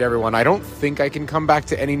keep saying to everyone, I don't think I can come back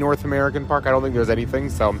to any North American park. I don't think there's anything.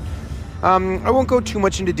 So I won't go too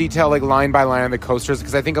much into detail, like line by line on the coasters,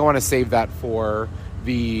 because I think I want to save that for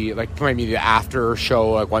the, like, maybe the after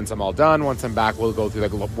show. Like, once I'm all done, once I'm back, we'll go through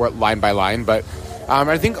like line by line. But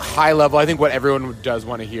I think high level, I think what everyone does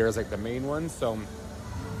want to hear is like the main ones. So,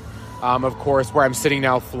 of course, where I'm sitting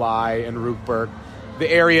now, Fly and Rookburg, the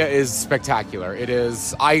area is spectacular. It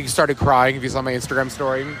is. I started crying. If you saw my Instagram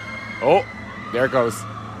story, oh, there it goes.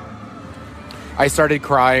 I started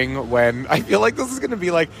crying when I feel like this is going to be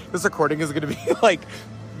like, this recording is going to be like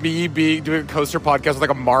me doing a coaster podcast with like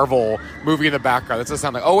a Marvel movie in the background. That's what it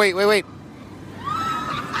sounds like. Oh, wait.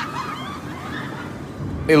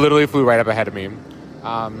 It literally flew right up ahead of me.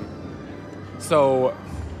 So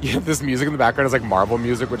you have this music in the background. It's like Marvel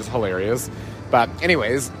music, which is hilarious. But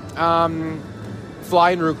anyways, Fly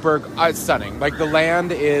and Rookburg, it's stunning. Like, the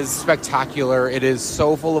land is spectacular. It is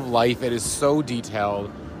so full of life. It is so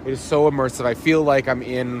detailed. It is so immersive. I feel like I'm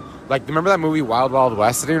in, like, remember that movie Wild Wild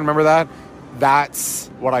West? I didn't remember that. That's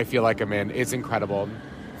what I feel like I'm in. It's incredible.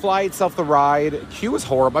 Fly itself, the ride, queue is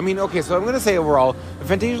horrible. I mean, okay, so I'm going to say overall, the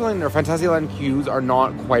Phantasialand queues are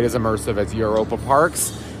not quite as immersive as Europa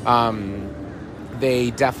parks. They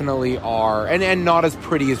definitely are, and not as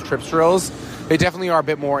pretty as Trip Strills. They definitely are a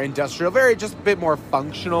bit more industrial, just a bit more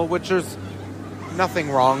functional, which there's nothing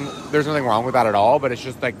wrong. There's nothing wrong with that at all, but it's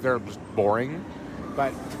just like they're just boring.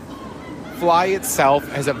 But Fly itself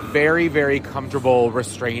has a very, very comfortable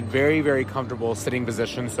restraint, very, very comfortable sitting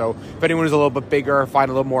position. So if anyone is a little bit bigger, find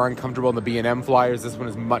a little more uncomfortable in the B&M Flyers, this one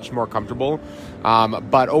is much more comfortable.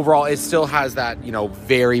 But overall, it still has that,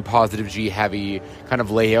 very positive G heavy kind of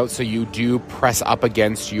layout. So you do press up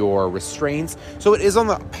against your restraints. So it is on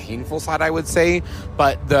the painful side, I would say.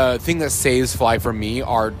 But the thing that saves Fly for me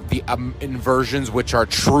are the inversions, which are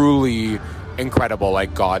truly incredible,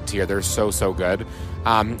 like God tier. They're so, so good.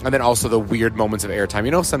 And then also the weird moments of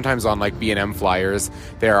airtime. Sometimes on like B&M Flyers,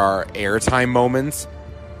 there are airtime moments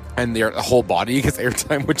and their whole body gets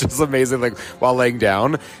airtime, which is amazing, like while laying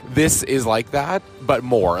down. This is like that, but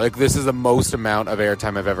more. Like, this is the most amount of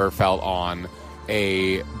airtime I've ever felt on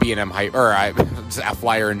a B&M or a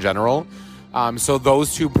Flyer in general. So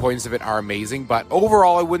those 2 points of it are amazing, but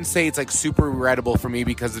overall I wouldn't say it's like super regrettable for me,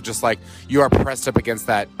 because it's just like you are pressed up against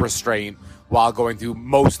that restraint while going through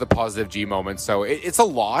most of the positive G moments. So it's a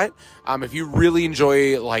lot. If you really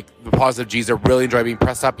enjoy like the positive Gs or really enjoy being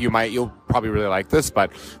pressed up, you'll probably really like this.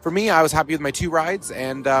 But for me, I was happy with my 2 rides,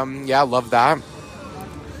 and love that.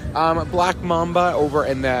 Black Mamba over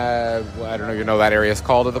in the, I don't know that area is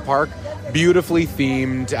called, of the park. Beautifully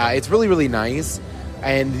themed. It's really, really nice.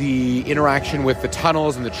 And the interaction with the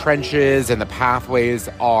tunnels and the trenches and the pathways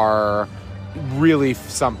are really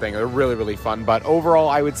something. They're really, really fun. But overall,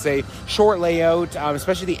 I would say short layout,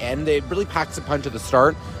 especially the end. It really packs a punch at the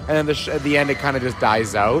start, and then at the end, it kind of just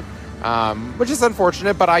dies out, which is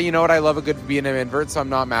unfortunate. But you know what? I love a good B&M invert, so I'm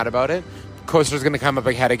not mad about it. Coaster's going to come up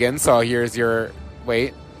ahead again. So here's your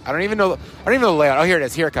wait. I don't even know the layout. Oh, here it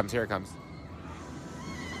is. Here it comes.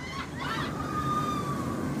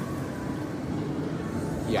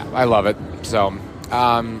 Yeah, I love it. So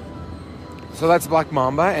that's Black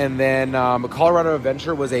Mamba, and then Colorado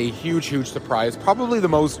Adventure was a huge surprise. Probably the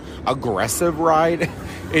most aggressive ride.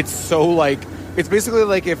 It's basically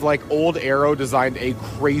like if old Aero designed a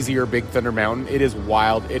crazier Big Thunder Mountain. It is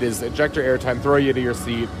wild. It is ejector airtime, throw you to your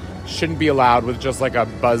seat. Shouldn't be allowed with just like a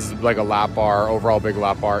buzz, like a lap bar, overall big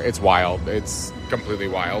lap bar. It's wild. It's completely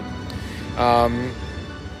wild.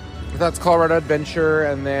 That's Colorado Adventure,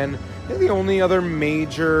 and then the only other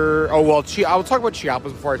major... I'll talk about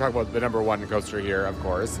Chiapas before I talk about the number one coaster here, of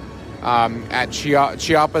course. At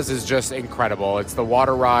Chiapas is just incredible. It's the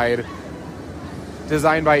water ride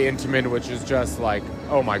designed by Intamin, which is just like,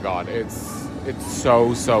 oh my god, it's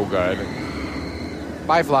so good.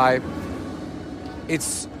 Bye, Fly.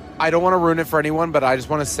 I don't want to ruin it for anyone, but I just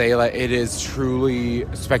want to say that it is truly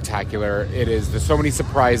spectacular. There's so many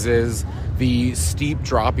surprises. The steep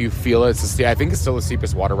drop, you feel it. I think it's still the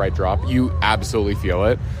steepest water ride drop. You absolutely feel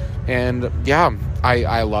it. And yeah,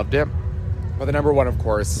 I loved it. But the number one, of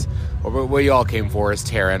course, what you all came for is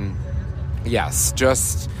Terran. Yes,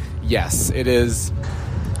 it is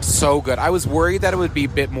so good. I was worried that it would be a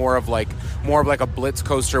bit more of like a Blitz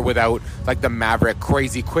coaster without like the Maverick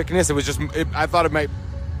crazy quickness. I thought it might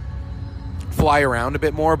fly around a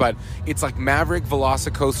bit more, but it's like Maverick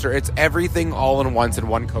Velocicoaster. It's everything all in once in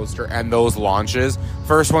one coaster, and those launches.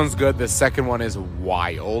 First one's good, the second one is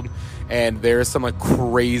wild, and there's some like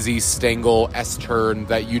crazy Stengel S-turn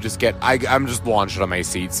that you just get. I'm just launched on my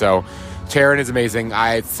seat. So Terran is amazing.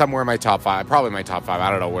 It's somewhere in my top 5, probably my top 5.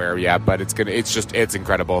 I don't know where yet, but it's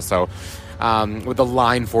incredible. So with the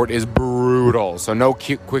line for it is brutal. So no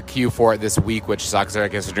quick queue for it this week, which sucks. I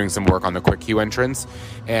guess they're doing some work on the quick queue entrance,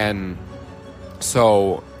 and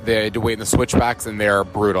so they had to wait in the switchbacks, and they're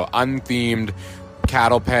brutal. Unthemed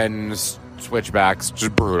cattle pens, switchbacks,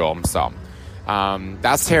 just brutal. So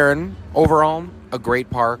that's Terran. Overall, a great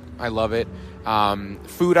park. I love it.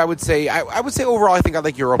 Food, I would say overall, I think I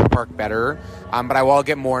like Europa Park better. But I will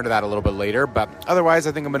get more into that a little bit later. But otherwise,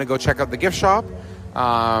 I think I'm going to go check out the gift shop.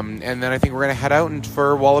 And then I think we're going to head out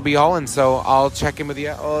for Wallaby Holland. So I'll check in with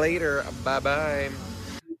you later. Bye-bye.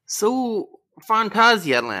 So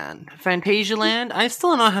Phantasialand, I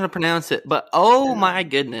still don't know how to pronounce it, but oh my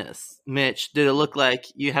goodness, Mitch, did it look like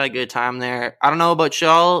you had a good time there? I don't know about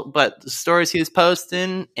y'all, but the stories he was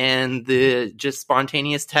posting and the just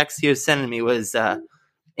spontaneous text he was sending me was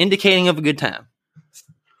indicating of a good time.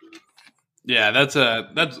 Yeah,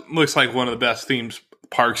 that looks like one of the best themed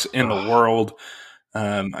parks in the world.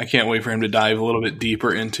 I can't wait for him to dive a little bit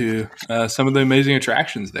deeper into some of the amazing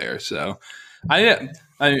attractions there. So I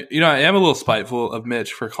am a little spiteful of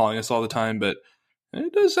Mitch for calling us all the time, but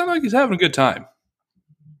it does sound like he's having a good time.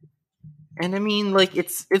 And I mean, like,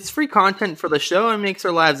 it's free content for the show and makes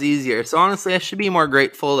our lives easier. So honestly, I should be more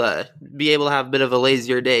grateful to be able to have a bit of a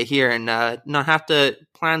lazier day here and not have to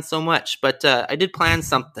plan so much. But I did plan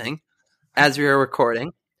something as we were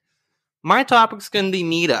recording. My topic's going to be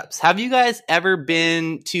meetups. Have you guys ever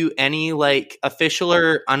been to any, like, official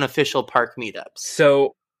or unofficial park meetups?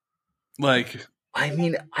 So, like, I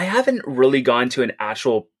mean, I haven't really gone to an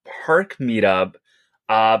actual park meetup,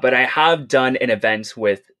 but I have done an event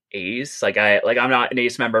with Ace. I'm not an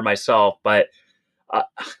Ace member myself, but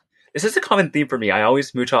this is a common theme for me. I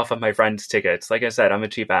always mooch off of my friends' tickets. Like I said, I'm a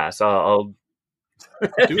cheap ass. I'll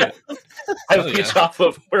do it. I mooch off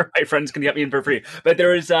of where my friends can get me in for free. But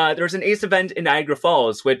there was an Ace event in Niagara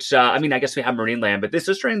Falls, which I guess we have Marineland, but this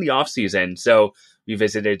is during the off season. So we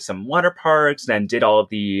visited some water parks and did all of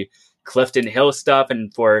the Clifton Hill stuff.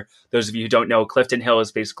 And for those of you who don't know, Clifton Hill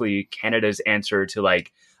is basically Canada's answer to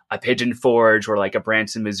like a Pigeon Forge or like a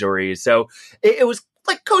Branson, Missouri. So it was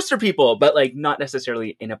like coaster people, but like not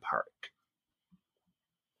necessarily in a park.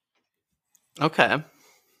 Okay.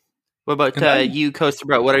 What about you, Coaster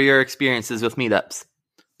Bro? What are your experiences with meetups?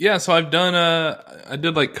 Yeah, so I've done I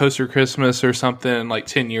did like Coaster Christmas or something like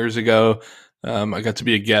 10 years ago. I got to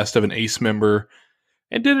be a guest of an Ace member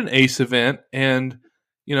and did an Ace event, and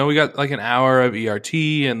we got like an hour of ERT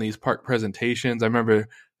and these park presentations. I remember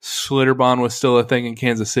Schlitterbahn was still a thing in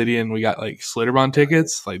Kansas City, and we got like Schlitterbahn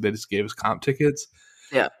tickets. Like they just gave us comp tickets.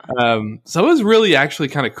 Yeah. So it was really actually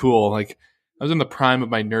kind of cool. Like I was in the prime of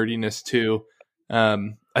my nerdiness too.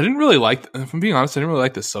 I didn't really like, if I'm being honest, I didn't really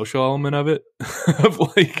like the social element of it, of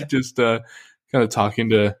like just kind of talking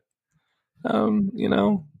to, you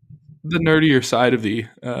know, the nerdier side of the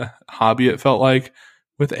hobby. It felt like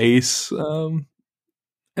with Ace, and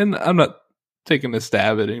I'm not taking a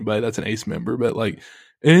stab at anybody that's an Ace member, but like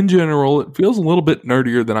in general, it feels a little bit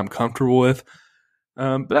nerdier than I'm comfortable with.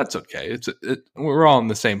 But that's okay. We're all in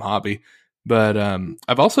the same hobby. But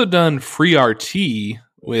I've also done free RT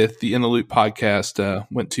with the In the Loop podcast.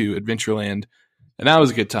 Went to Adventureland, and that was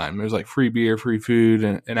a good time. There's like free beer, free food,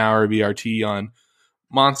 and an hour of ERT on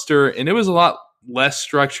Monster, and it was a lot less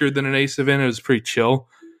structured than an Ace event. It was pretty chill,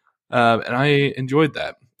 and I enjoyed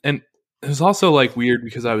that. And it was also like weird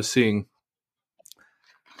because I was seeing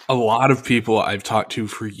a lot of people I've talked to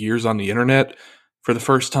for years on the internet for the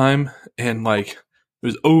first time, and like it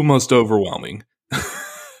was almost overwhelming.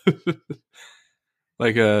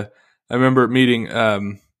 Like I remember meeting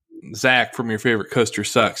Zach from Your Favorite Coaster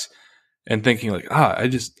Sucks and thinking like, I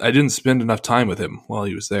didn't spend enough time with him while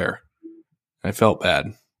he was there. I felt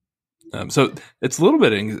bad. So it's a little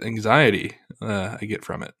bit of anxiety I get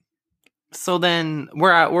from it. So then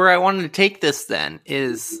where I wanted to take this then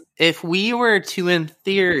is if we were to, in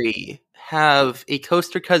theory, have a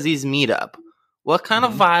Coaster Cuzzies meetup, what kind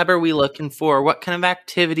of vibe are we looking for? What kind of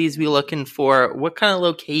activities are we looking for? What kind of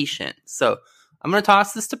location? So I'm going to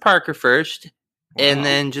toss this to Parker first, and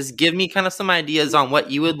then just give me kind of some ideas on what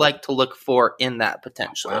you would like to look for in that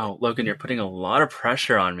potential. Wow, Logan, you're putting a lot of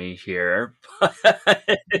pressure on me here.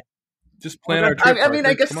 Just plan our trip. I mean,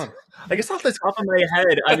 I guess off the top of my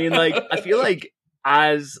head, I mean, like, I feel like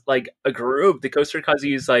as like a group, the Coaster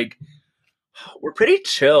Cuzzies, like, we're pretty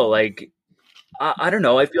chill. Like, I don't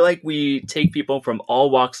know. I feel like we take people from all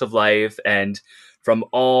walks of life and from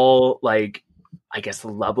all, like, I guess,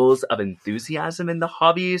 levels of enthusiasm in the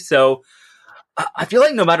hobby. So I feel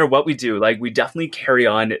like no matter what we do, like, we definitely carry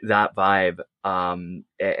on that vibe. And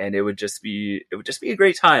it would just be a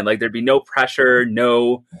great time. Like, there'd be no pressure,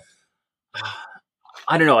 no,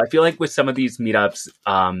 I don't know. I feel like with some of these meetups,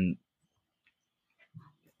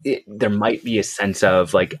 there might be a sense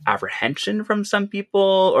of like apprehension from some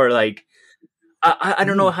people, or like, I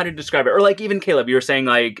don't know how to describe it. Or like even Caleb, you were saying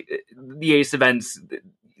like the Ace events,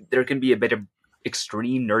 there can be a bit of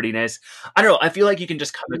extreme nerdiness. I don't know. I feel like you can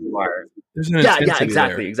just come as you are. Yeah,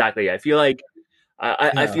 exactly. I feel like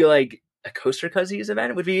I feel like a Coaster Cuzzies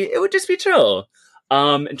event would just be chill.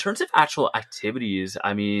 In terms of actual activities,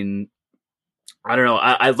 I mean, I don't know.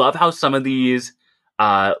 I love how some of these,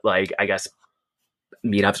 like, I guess,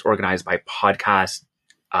 meetups organized by podcasts,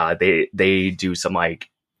 they do some, like,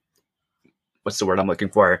 what's the word I'm looking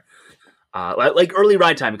for? Like early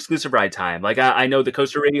ride time, exclusive ride time. Like, I know the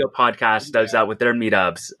Coaster Radio podcast does that with their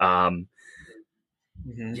meetups.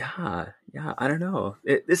 Yeah, I don't know.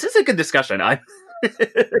 This is a good discussion.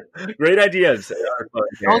 Great ideas.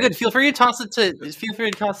 All good. Feel free to toss it to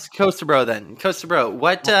Coaster Bro then. Coaster Bro,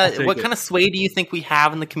 what kind of sway do you think we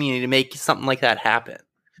have in the community to make something like that happen?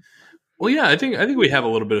 Well, yeah, I think we have a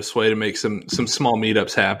little bit of sway to make some small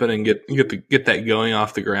meetups happen and get that going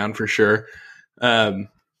off the ground for sure.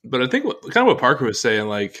 But I think what Parker was saying,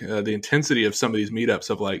 like the intensity of some of these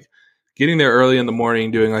meetups of like getting there early in the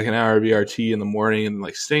morning, doing like an hour of ERT in the morning, and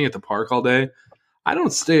like staying at the park all day. I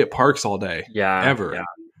don't stay at parks all day. Yeah. Ever. Yeah.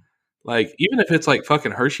 Like, even if it's like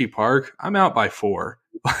fucking Hershey Park, I'm out by 4.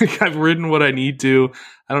 Like, I've ridden what I need to.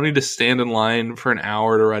 I don't need to stand in line for an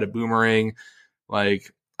hour to ride a boomerang.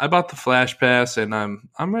 Like, I bought the Flash Pass and I'm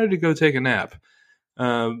ready to go take a nap.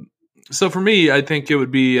 So for me, I think it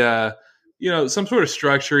would be, some sort of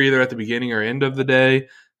structure either at the beginning or end of the day.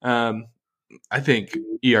 I think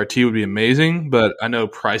ERT would be amazing, but I know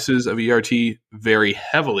prices of ERT vary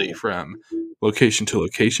heavily from location to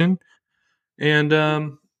location. And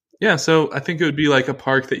so I think it would be like a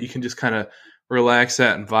park that you can just kind of relax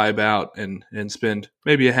at and vibe out and spend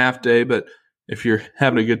maybe a half day. But if you're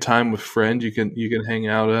having a good time with friends, you can hang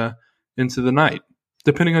out into the night,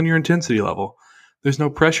 depending on your intensity level. There's no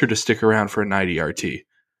pressure to stick around for a night ERT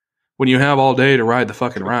when you have all day to ride the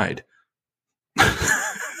fucking ride.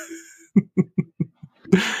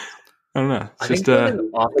 I don't know. It's just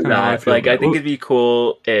off of that, like, I think it'd be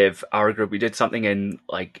cool if our group, we did something in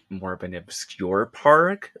like more of an obscure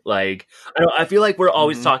park. Like, I feel like we're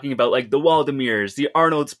always talking about like the Waldemirs, the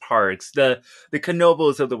Arnold's parks, the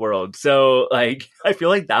Knoebels of the world. So like, I feel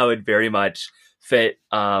like that would very much fit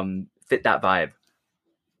that vibe.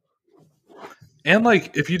 And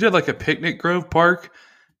like, if you did like a Picnic Grove park,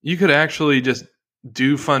 you could actually just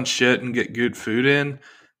do fun shit and get good food in.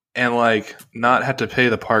 And like not have to pay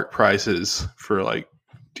the park prices for like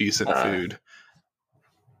decent food.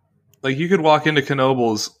 Like you could walk into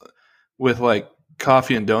Knoebels with like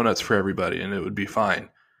coffee and donuts for everybody, and it would be fine.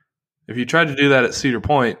 If you tried to do that at Cedar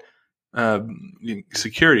Point,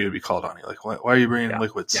 security would be called on you. Like, why are you bringing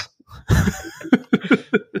liquids? Yeah.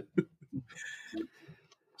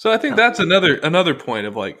 So I think that's another point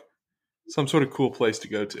of like some sort of cool place to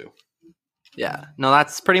go to. Yeah, no,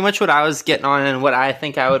 that's pretty much what I was getting on, and what I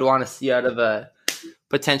think I would want to see out of a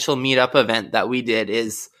potential meetup event that we did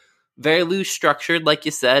is very loose structured. Like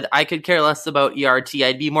you said, I could care less about ERT.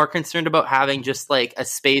 I'd be more concerned about having just like a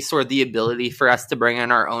space or the ability for us to bring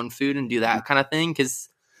in our own food and do that kind of thing. Because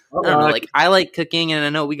I don't know, like I like cooking, and I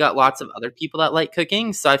know we got lots of other people that like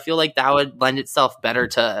cooking, so I feel like that would lend itself better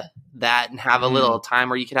to that, and have a little time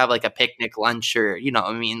where you could have like a picnic lunch, or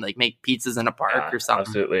like make pizzas in a park or something.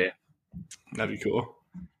 Absolutely, that'd be cool.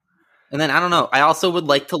 And then I don't know, I also would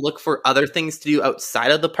like to look for other things to do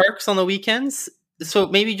outside of the parks on the weekends. So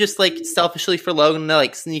maybe just like selfishly for Logan to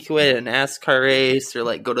like sneak away to an NASCAR race, or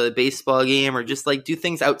like go to the baseball game, or just like do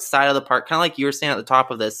things outside of the park, kind of like you were saying at the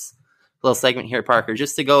top of this little segment here, Parker,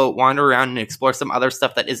 just to go wander around and explore some other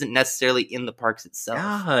stuff that isn't necessarily in the parks itself.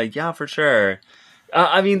 Yeah, for sure.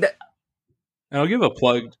 I mean, and I'll give a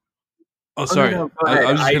plug. Oh, sorry. No,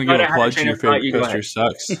 I was just going to give a plug to your favorite Coaster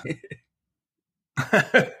Sucks.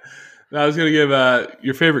 I was going to give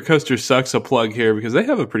your favorite Coaster Sucks a plug here, because they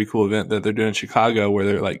have a pretty cool event that they're doing in Chicago, where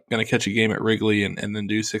they're like going to catch a game at Wrigley and then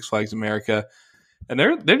do Six Flags America. And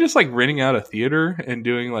they're just like renting out a theater and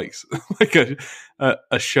doing like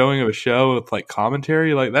a showing of a show with like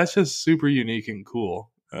commentary. Like that's just super unique and cool.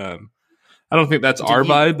 I don't think that's our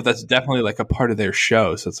vibe, but that's definitely like a part of their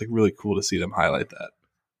show. So it's like really cool to see them highlight that.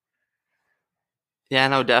 Yeah,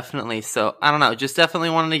 no, definitely. So I don't know, just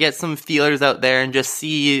definitely wanted to get some feelers out there and just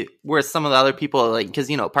see where some of the other people are like, because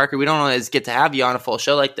Parker, we don't always get to have you on a full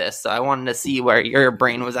show like this. So I wanted to see where your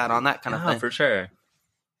brain was at on that kind of thing. For sure.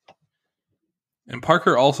 And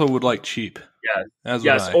Parker also would like cheap. Yeah.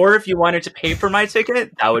 Yes. Or if you wanted to pay for my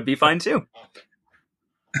ticket, that would be fine too.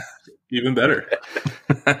 Even better.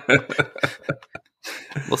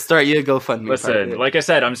 We'll start you a GoFundMe. Listen, Parker. Like I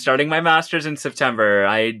said, I'm starting my master's in September.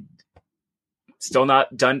 I still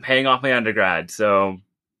not done paying off my undergrad, so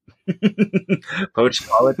poach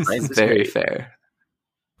college. This is very fair.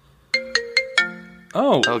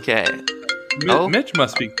 Oh, okay. Mitch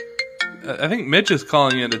must be. I think Mitch is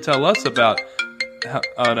calling in to tell us about.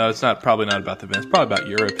 Oh no, it's not. Probably not about the event. It's probably about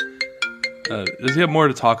Europe. Does he have more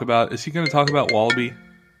to talk about? Is he going to talk about Wallaby?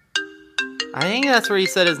 I think that's where he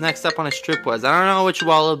said his next step on his trip was. I don't know which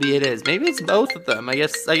Wallaby it is. Maybe it's both of them. I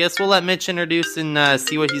guess we'll let Mitch introduce and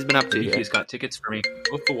see what he's been up to here. He's got tickets for me.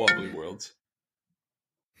 Both the Wobbly Worlds.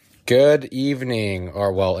 Good evening,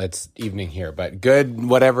 or well, it's evening here, but good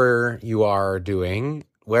whatever you are doing,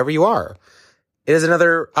 wherever you are. It is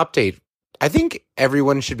another update. I think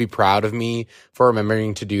everyone should be proud of me for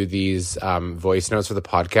remembering to do these voice notes for the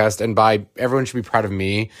podcast. And by everyone should be proud of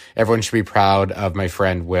me, everyone should be proud of my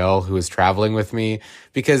friend Will, who is traveling with me.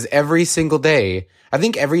 Because every single day, I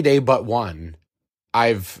think every day but one,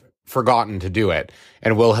 I've forgotten to do it.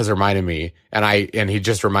 And Will has reminded me, and he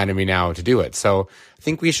just reminded me now to do it. So I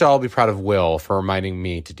think we should all be proud of Will for reminding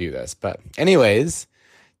me to do this. But anyways,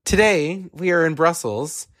 today we are in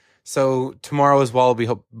Brussels. So tomorrow is Wallaby,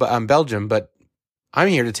 Belgium, but I'm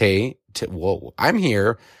here I'm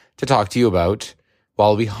here to talk to you about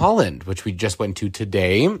Wallaby Holland, which we just went to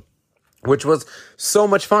today, which was so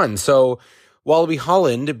much fun. So Wallaby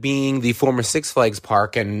Holland being the former Six Flags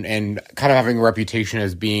park and kind of having a reputation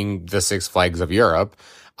as being the Six Flags of Europe,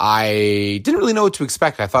 I didn't really know what to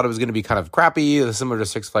expect. I thought it was going to be kind of crappy, similar to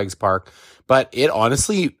Six Flags Park. But it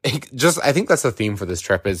honestly, I think that's the theme for this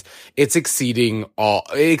trip is it exceeded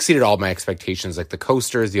all my expectations. Like the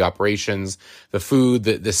coasters, the operations, the food,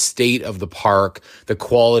 the state of the park, the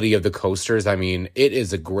quality of the coasters. I mean, it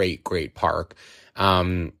is a great, great park.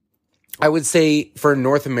 I would say for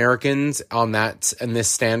North Americans on that and this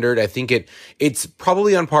standard, I think it's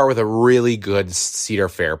probably on par with a really good Cedar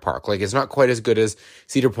Fair park. Like it's not quite as good as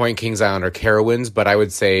Cedar Point, Kings Island, or Carowinds, but I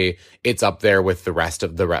would say it's up there with the rest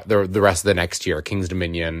of the rest of the next year, Kings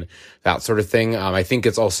Dominion, that sort of thing. I think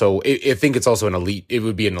it's also an elite. It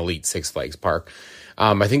would be an elite Six Flags park.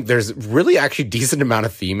 I think there's really actually decent amount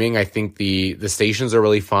of theming. I think the stations are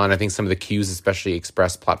really fun. I think some of the queues, especially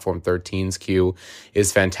Express Platform 13's queue,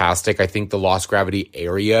 is fantastic. I think the Lost Gravity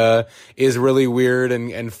area is really weird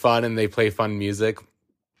and fun, and they play fun music.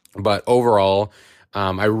 But overall,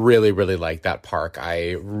 I really, really like that park.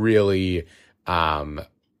 I really,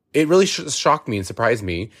 it really shocked me and surprised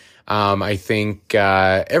me. I think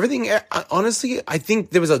everything, honestly, I think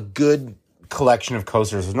there was a good collection of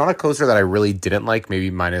coasters. There's not a coaster that I really didn't like,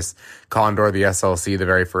 maybe minus Condor, the SLC, the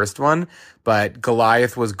very first one. But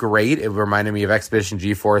Goliath was great. It reminded me of Expedition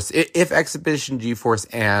G-Force. If Expedition G-Force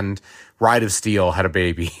and Ride of Steel had a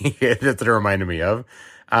baby, that's what it reminded me of.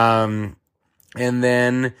 And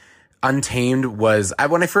then Untamed was,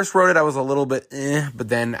 when I first wrote it, I was a little bit but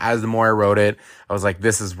then as the more I wrote it, I was like,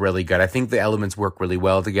 this is really good. I think the elements work really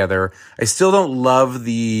well together. I still don't love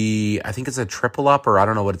I think it's a triple up, or I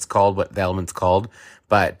don't know what the element's called,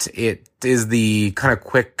 but it is the kind of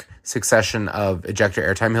quick succession of ejector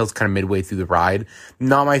airtime hills kind of midway through the ride.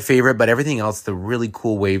 Not my favorite, but everything else, the really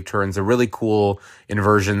cool wave turns, the really cool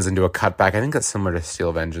inversions into a cutback. I think that's similar to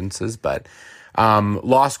Steel Vengeance's, but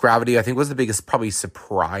Lost Gravity, I think, was the biggest probably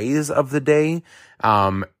surprise of the day.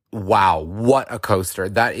 Wow, what a coaster.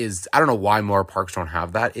 That is, I don't know why more parks don't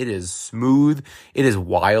have that. It is smooth. It is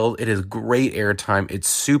wild. It is great airtime. It's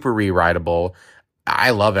super re-rideable.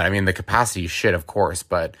 I love it. I mean, the capacity is shit, of course,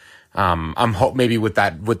 but I'm maybe with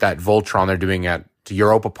that Voltron they're doing at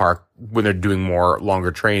Europa Park, when they're doing more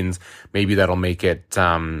longer trains, maybe that'll make it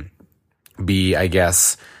be, I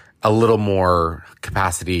guess, a little more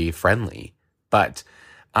capacity friendly. But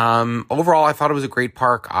overall, I thought it was a great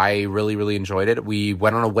park. I really, really enjoyed it. We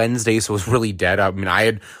went on a Wednesday, so it was really dead. I mean, I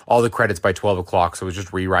had all the credits by 12 o'clock, so it was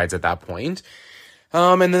just re-rides at that point.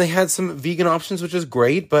 And then they had some vegan options, which is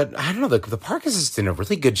great. But I don't know, the park is just in a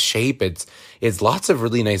really good shape. It's lots of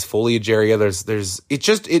really nice foliage area.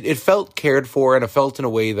 It felt cared for, and it felt in a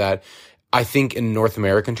way that I think in North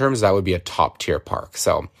American terms, that would be a top tier park.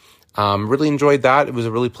 So really enjoyed that. It was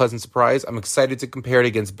a really pleasant surprise. I'm excited to compare it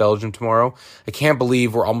against Belgium tomorrow. I can't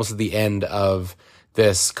believe we're almost at the end of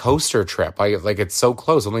this coaster trip. It's so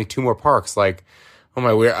close. Only 2 more parks.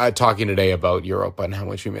 We're talking today about Europa and how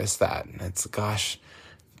much we missed that. And it's, gosh,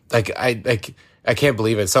 I can't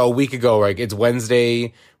believe it. So a week ago, it's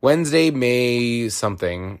Wednesday, May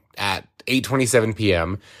something at 8:27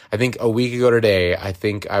 p.m. I think a week ago today, I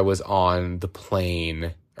think I was on the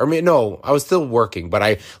plane. No, I was still working, but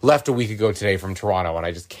I left a week ago today from Toronto, and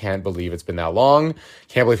I just can't believe it's been that long.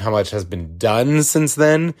 Can't believe how much has been done since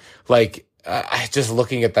then. Just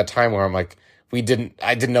looking at that time where I'm like, I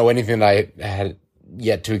didn't know anything that I had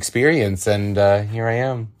yet to experience, and here I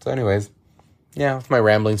am. So anyways, yeah, that's my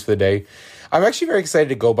ramblings for the day. I'm actually very excited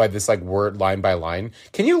to go by this word line by line.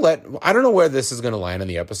 I don't know where this is going to land in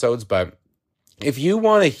the episodes, but if you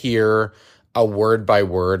want to hear a word by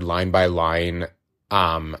word, line by line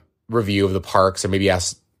review of the parks, or maybe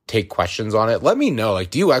take questions on it, let me know.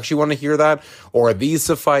 Do you actually want to hear that, or these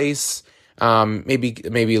suffice?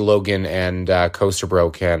 Maybe Logan and Coaster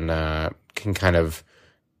Bro can kind of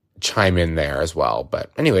chime in there as well.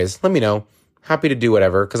 But anyways, let me know. Happy to do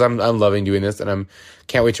whatever, because I'm loving doing this, and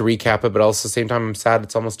can't wait to recap it. But also at the same time, I'm sad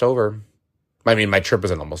it's almost over. I mean, my trip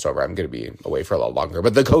isn't almost over. I'm going to be away for a lot longer,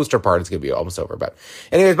 but the coaster part is going to be almost over. But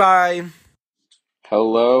anyways, bye.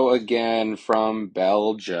 Hello again from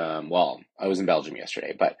Belgium. Well, I was in Belgium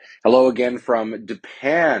yesterday, but hello again from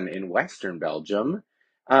Japan in Western Belgium.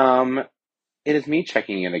 It is me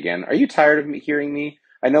checking in again. Are you tired of hearing me?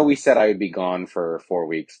 I know we said I would be gone for 4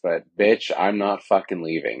 weeks, but bitch, I'm not fucking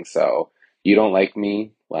leaving. So you don't like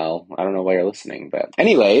me? Well, I don't know why you're listening. But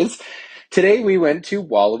anyways, today we went to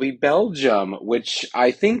Wallaby, Belgium, which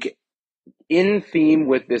I think in theme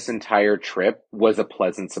with this entire trip was a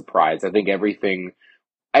pleasant surprise. I think everything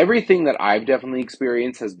that I've definitely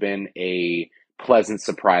experienced has been a pleasant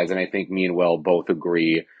surprise. And I think me and Will both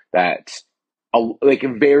agree that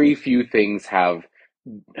very few things have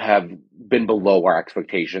been below our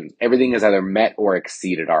expectations. Everything has either met or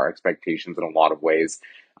exceeded our expectations in a lot of ways.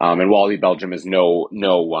 And Wally Belgium is no,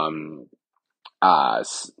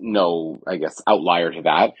 I guess, outlier to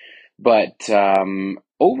that. But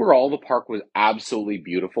overall, the park was absolutely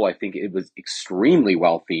beautiful. I think it was extremely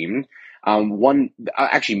well themed.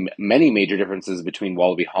 Many major differences between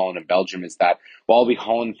Wallaby Holland and Belgium is that Wallaby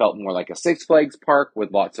Holland felt more like a Six Flags park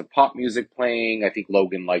with lots of pop music playing. I think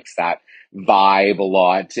Logan likes that vibe a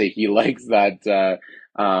lot. He likes that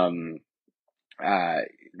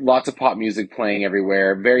lots of pop music playing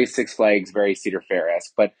everywhere. Very Six Flags, very Cedar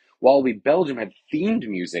Fair-esque. But Wallaby Belgium had themed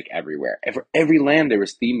music everywhere. For every land there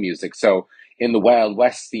was theme music. So in the Wild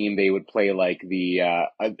West theme, they would play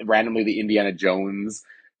randomly the Indiana Jones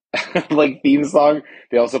theme song.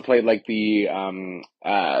 They also played the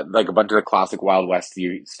a bunch of the classic Wild West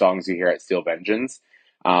songs you hear at Steel Vengeance.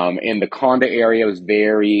 In the Conda area was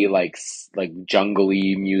very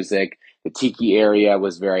jungly music. The Tiki area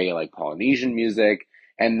was very Polynesian music.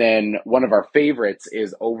 And then one of our favorites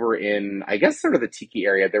is over in, I guess, sort of the Tiki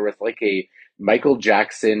area. There was a Michael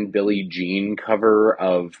Jackson, Billie Jean cover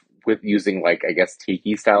of with using like, I guess,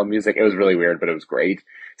 tiki style music. It was really weird, but it was great.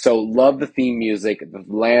 So love the theme music. The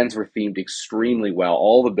lands were themed extremely well.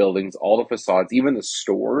 All the buildings, all the facades, even the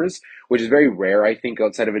stores, which is very rare, I think,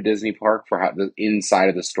 outside of a Disney park for how the inside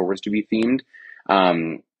of the stores to be themed.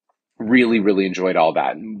 Really, really enjoyed all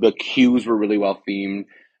that. The queues were really well themed.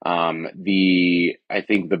 I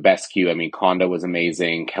think the best queue, I mean, Conda was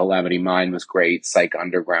amazing. Calamity Mine was great. Psych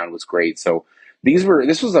Underground was great. So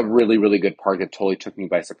this was a really, really good park that totally took me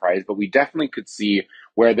by surprise, but we definitely could see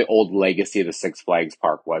where the old legacy of the Six Flags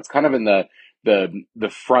park was. Kind of in the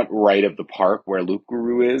front right of the park where Loop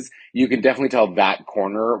Guru is. You can definitely tell that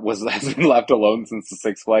corner has been left alone since the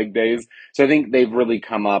Six Flag days. So I think they've really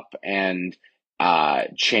come up and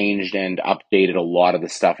changed and updated a lot of the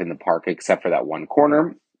stuff in the park except for that one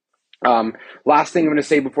corner. Last thing I'm going to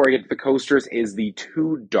say before I get to the coasters is the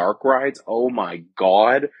 2 dark rides. Oh my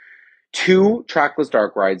God. 2 trackless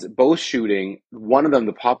dark rides, both shooting. One of them,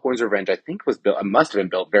 the Popcorn's Revenge, I think was built, it must have been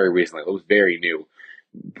built very recently. It was very new.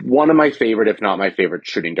 One of my favorite, if not my favorite,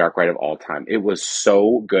 shooting dark ride of all time. It was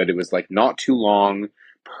so good. It was like not too long,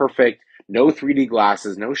 perfect, no 3D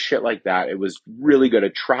glasses, no shit like that. It was really good. A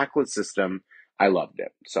trackless system. I loved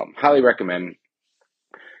it. So highly recommend.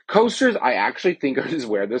 Coasters, I actually think is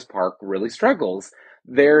where this park really struggles.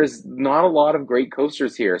 There's not a lot of great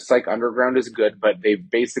coasters here. Psych Underground is good, but they've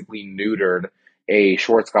basically neutered a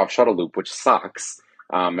Schwarzkopf shuttle loop, which sucks.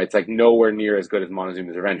 It's like nowhere near as good as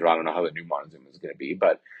Montezuma's Revenge. Well, I don't know how the new Montezuma is going to be,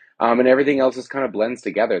 but and everything else just kind of blends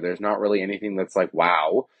together. There's not really anything that's like,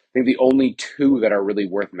 wow. I think the only 2 that are really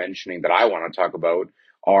worth mentioning that I want to talk about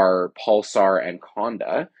are Pulsar and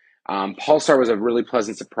Conda. Pulsar was a really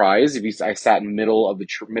pleasant surprise. I sat in middle of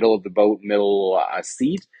the boat, middle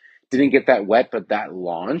seat. Didn't get that wet, but that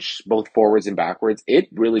launch, both forwards and backwards, it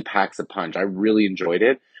really packs a punch. I really enjoyed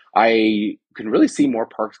it. I can really see more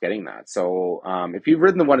parks getting that. So if you've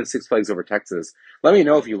ridden the one at Six Flags Over Texas, let me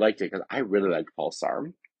know if you liked it, because I really liked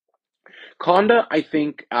Pulsar. Conda, I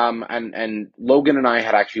think, and Logan and I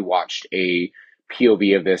had actually watched a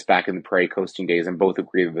POV of this back in the Prairie Coasting days, and both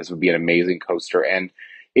agreed that this would be an amazing coaster. And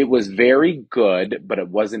it was very good, but it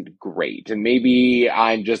wasn't great. And maybe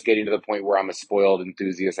I'm just getting to the point where I'm a spoiled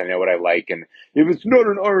enthusiast. I know what I like. And if it's not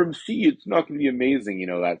an RMC, it's not going to be amazing,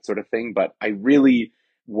 that sort of thing. But I really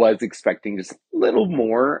was expecting just a little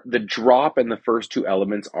more. The drop and the first 2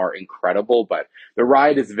 elements are incredible, but the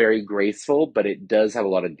ride is very graceful, but it does have a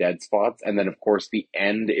lot of dead spots. And then, of course, the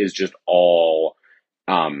end is just all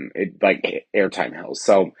like airtime hills.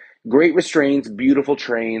 So great restraints, beautiful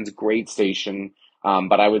trains, great station.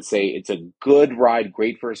 But I would say it's a good ride,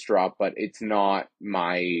 great first drop, but it's not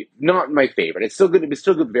my favorite. It's still good. It was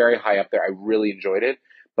still good, very high up there. I really enjoyed it,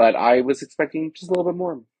 but I was expecting just a little bit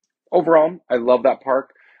more. Overall, I love that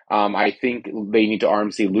park. I think they need to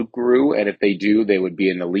RMC Loop Guru, and if they do, they would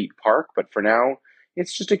be an elite park. But for now,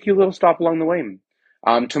 it's just a cute little stop along the way.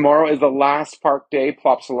 Tomorrow is the last park day,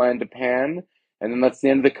 Plopsaland Japan, and then that's the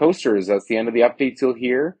end of the coasters. That's the end of the updates you'll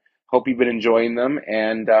hear. Hope you've been enjoying them,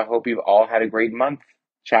 and hope you've all had a great month.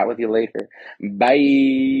 Chat with you later.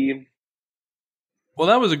 Bye. Well,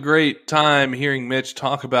 that was a great time hearing Mitch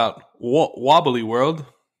talk about Wobbly World,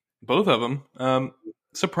 both of them.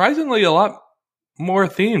 Surprisingly, a lot more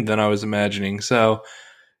themed than I was imagining. So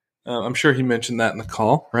I'm sure he mentioned that in the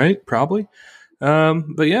call, right? Probably.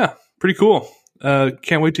 But yeah, pretty cool.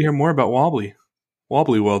 Can't wait to hear more about Wobbly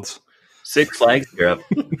Worlds. Six Flags Europe.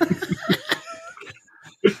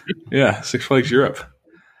 Yeah, Six Flags Europe.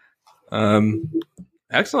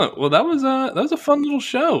 Excellent. Well, that was a fun little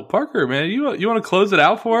show. Parker, man, you want to close it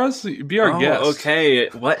out for us? Be our guest. Okay,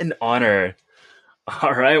 what an honor.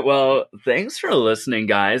 All right. Well, thanks for listening,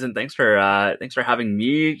 guys, and thanks for having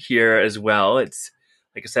me here as well. It's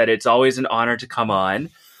like I said, it's always an honor to come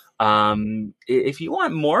on. If you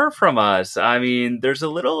want more from us, I mean, there's a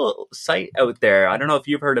little site out there. I don't know if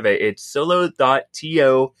you've heard of it. It's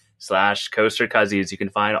solo.to/coastercousins. You can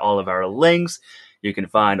find all of our links. You can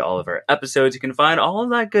find all of our episodes. You can find all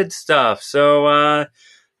of that good stuff. So I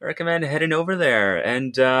recommend heading over there.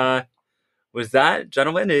 And with that,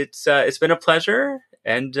 gentlemen, it's been a pleasure.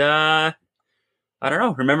 And I don't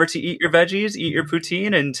know. Remember to eat your veggies, eat your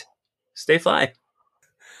poutine, and stay fly.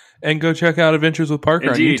 And go check out Adventures with Parker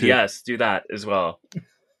Indeed, on YouTube. Yes, do that as well.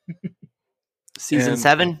 Season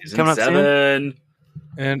 7 coming up soon.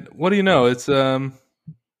 And what do you know? It's gosh,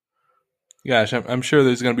 I'm sure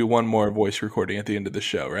there's going to be one more voice recording at the end of the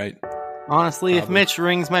show, right? Honestly, If Mitch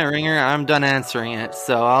rings my ringer, I'm done answering it.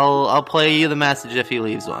 So I'll play you the message if he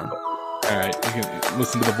leaves one. All right, you can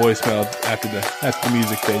listen to the voicemail after the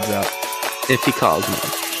music fades out. If he calls me.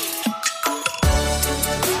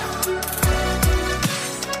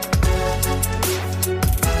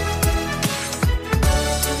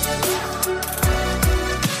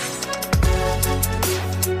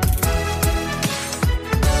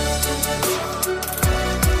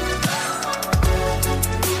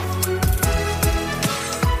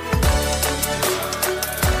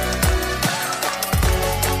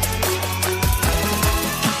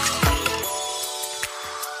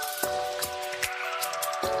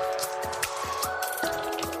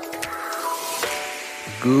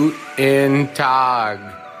 Guten Tag.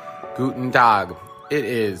 Guten Tag. It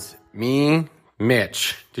is me,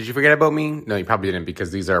 Mitch. Did you forget about me? No, you probably didn't,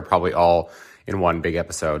 because these are probably all in one big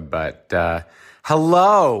episode. But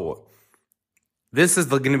hello. This is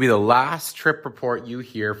going to be the last trip report you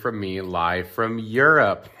hear from me live from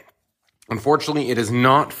Europe. Unfortunately, it is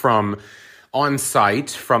not from on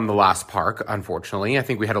site from the last park, unfortunately. I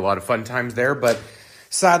think we had a lot of fun times there, but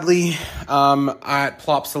sadly, at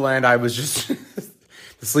Plopsaland, I was just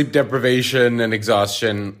the sleep deprivation and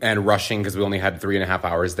exhaustion and rushing because we only had 3.5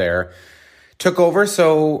 hours there took over.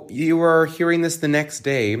 So you are hearing this the next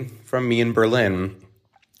day from me in Berlin.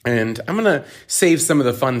 And I'm going to save some of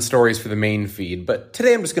the fun stories for the main feed. But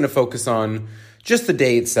today I'm just going to focus on just the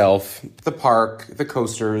day itself, the park, the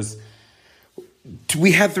coasters.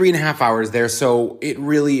 We had 3.5 hours there, so it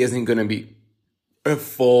really isn't going to be a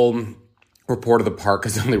full report of the park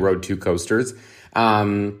because I only rode 2 coasters.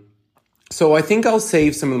 So I think I'll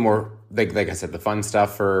save some of the more, like I said, the fun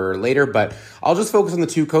stuff for later. But I'll just focus on the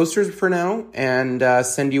 2 coasters for now and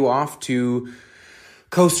send you off to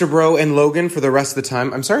Coaster Bro and Logan for the rest of the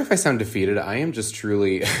time. I'm sorry if I sound defeated. I am just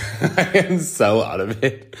truly, I am so out of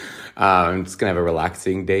it. I'm just going to have a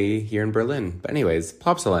relaxing day here in Berlin. But anyways,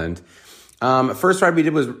 Plopsaland. First ride we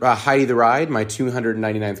did was Heidi the Ride, my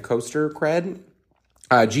 299th coaster cred.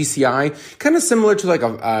 GCI, kind of similar to like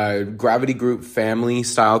a Gravity Group family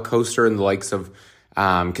style coaster in the likes of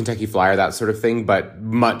Kentucky Flyer, that sort of thing, but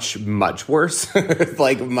much, much worse.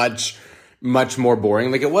 Like much more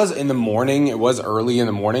boring. Like it was in the morning, it was early in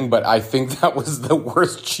the morning, but I think that was the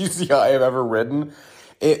worst GCI I've ever ridden.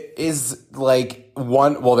 It is like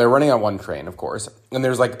they're running on one train, of course, and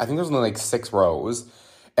there's I think there's only like 6 rows.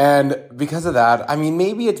 And because of that, I mean,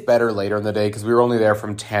 maybe it's better later in the day because we were only there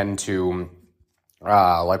from 10 to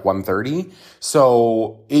 1:30.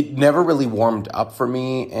 So it never really warmed up for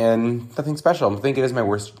me and nothing special. I think it is my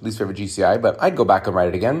least favorite GCI, but I'd go back and ride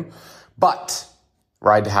it again. But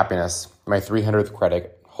Ride to Happiness, my 300th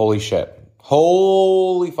credit. Holy shit.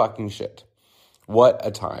 Holy fucking shit. What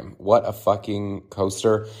a time. What a fucking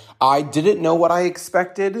coaster. I didn't know what I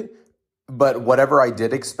expected, but whatever I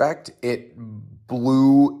did expect, it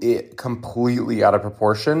blew it completely out of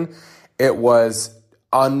proportion. It was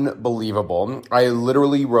unbelievable. I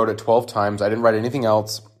literally rode it 12 times. I didn't ride anything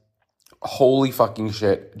else. Holy fucking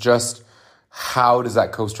shit. Just how does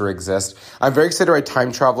that coaster exist? I'm very excited to ride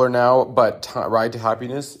Time Traveler now, but Ride to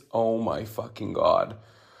Happiness, oh my fucking God.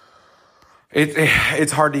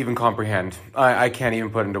 It's hard to even comprehend. I can't even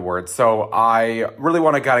put into words. So I really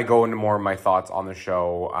want to kind of go into more of my thoughts on the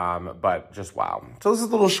show, but just wow. So this is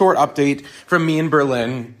a little short update from me in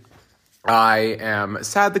Berlin. I am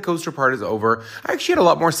sad the coaster part is over. I actually had a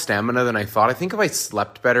lot more stamina than I thought. I think if I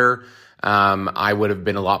slept better, I would have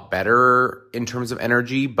been a lot better in terms of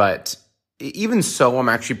energy. But even so, I'm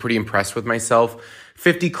actually pretty impressed with myself.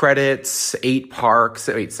 50 credits,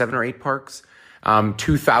 7 or 8 parks.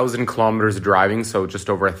 2,000 kilometers of driving, so just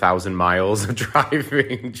over 1,000 miles of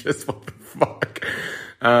driving. Just what the fuck.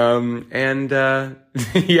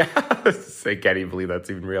 Yeah, I can't even believe that's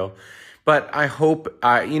even real. But I hope,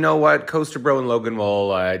 you know what, Coaster Bro and Logan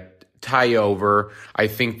will tie you over. I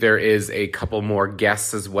think there is a couple more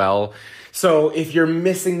guests as well. So if you're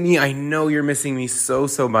missing me, I know you're missing me so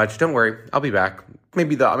much. Don't worry, I'll be back.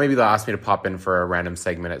 Maybe they'll ask me to pop in for a random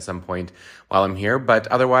segment at some point while I'm here. But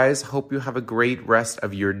otherwise, hope you have a great rest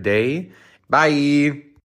of your day. Bye.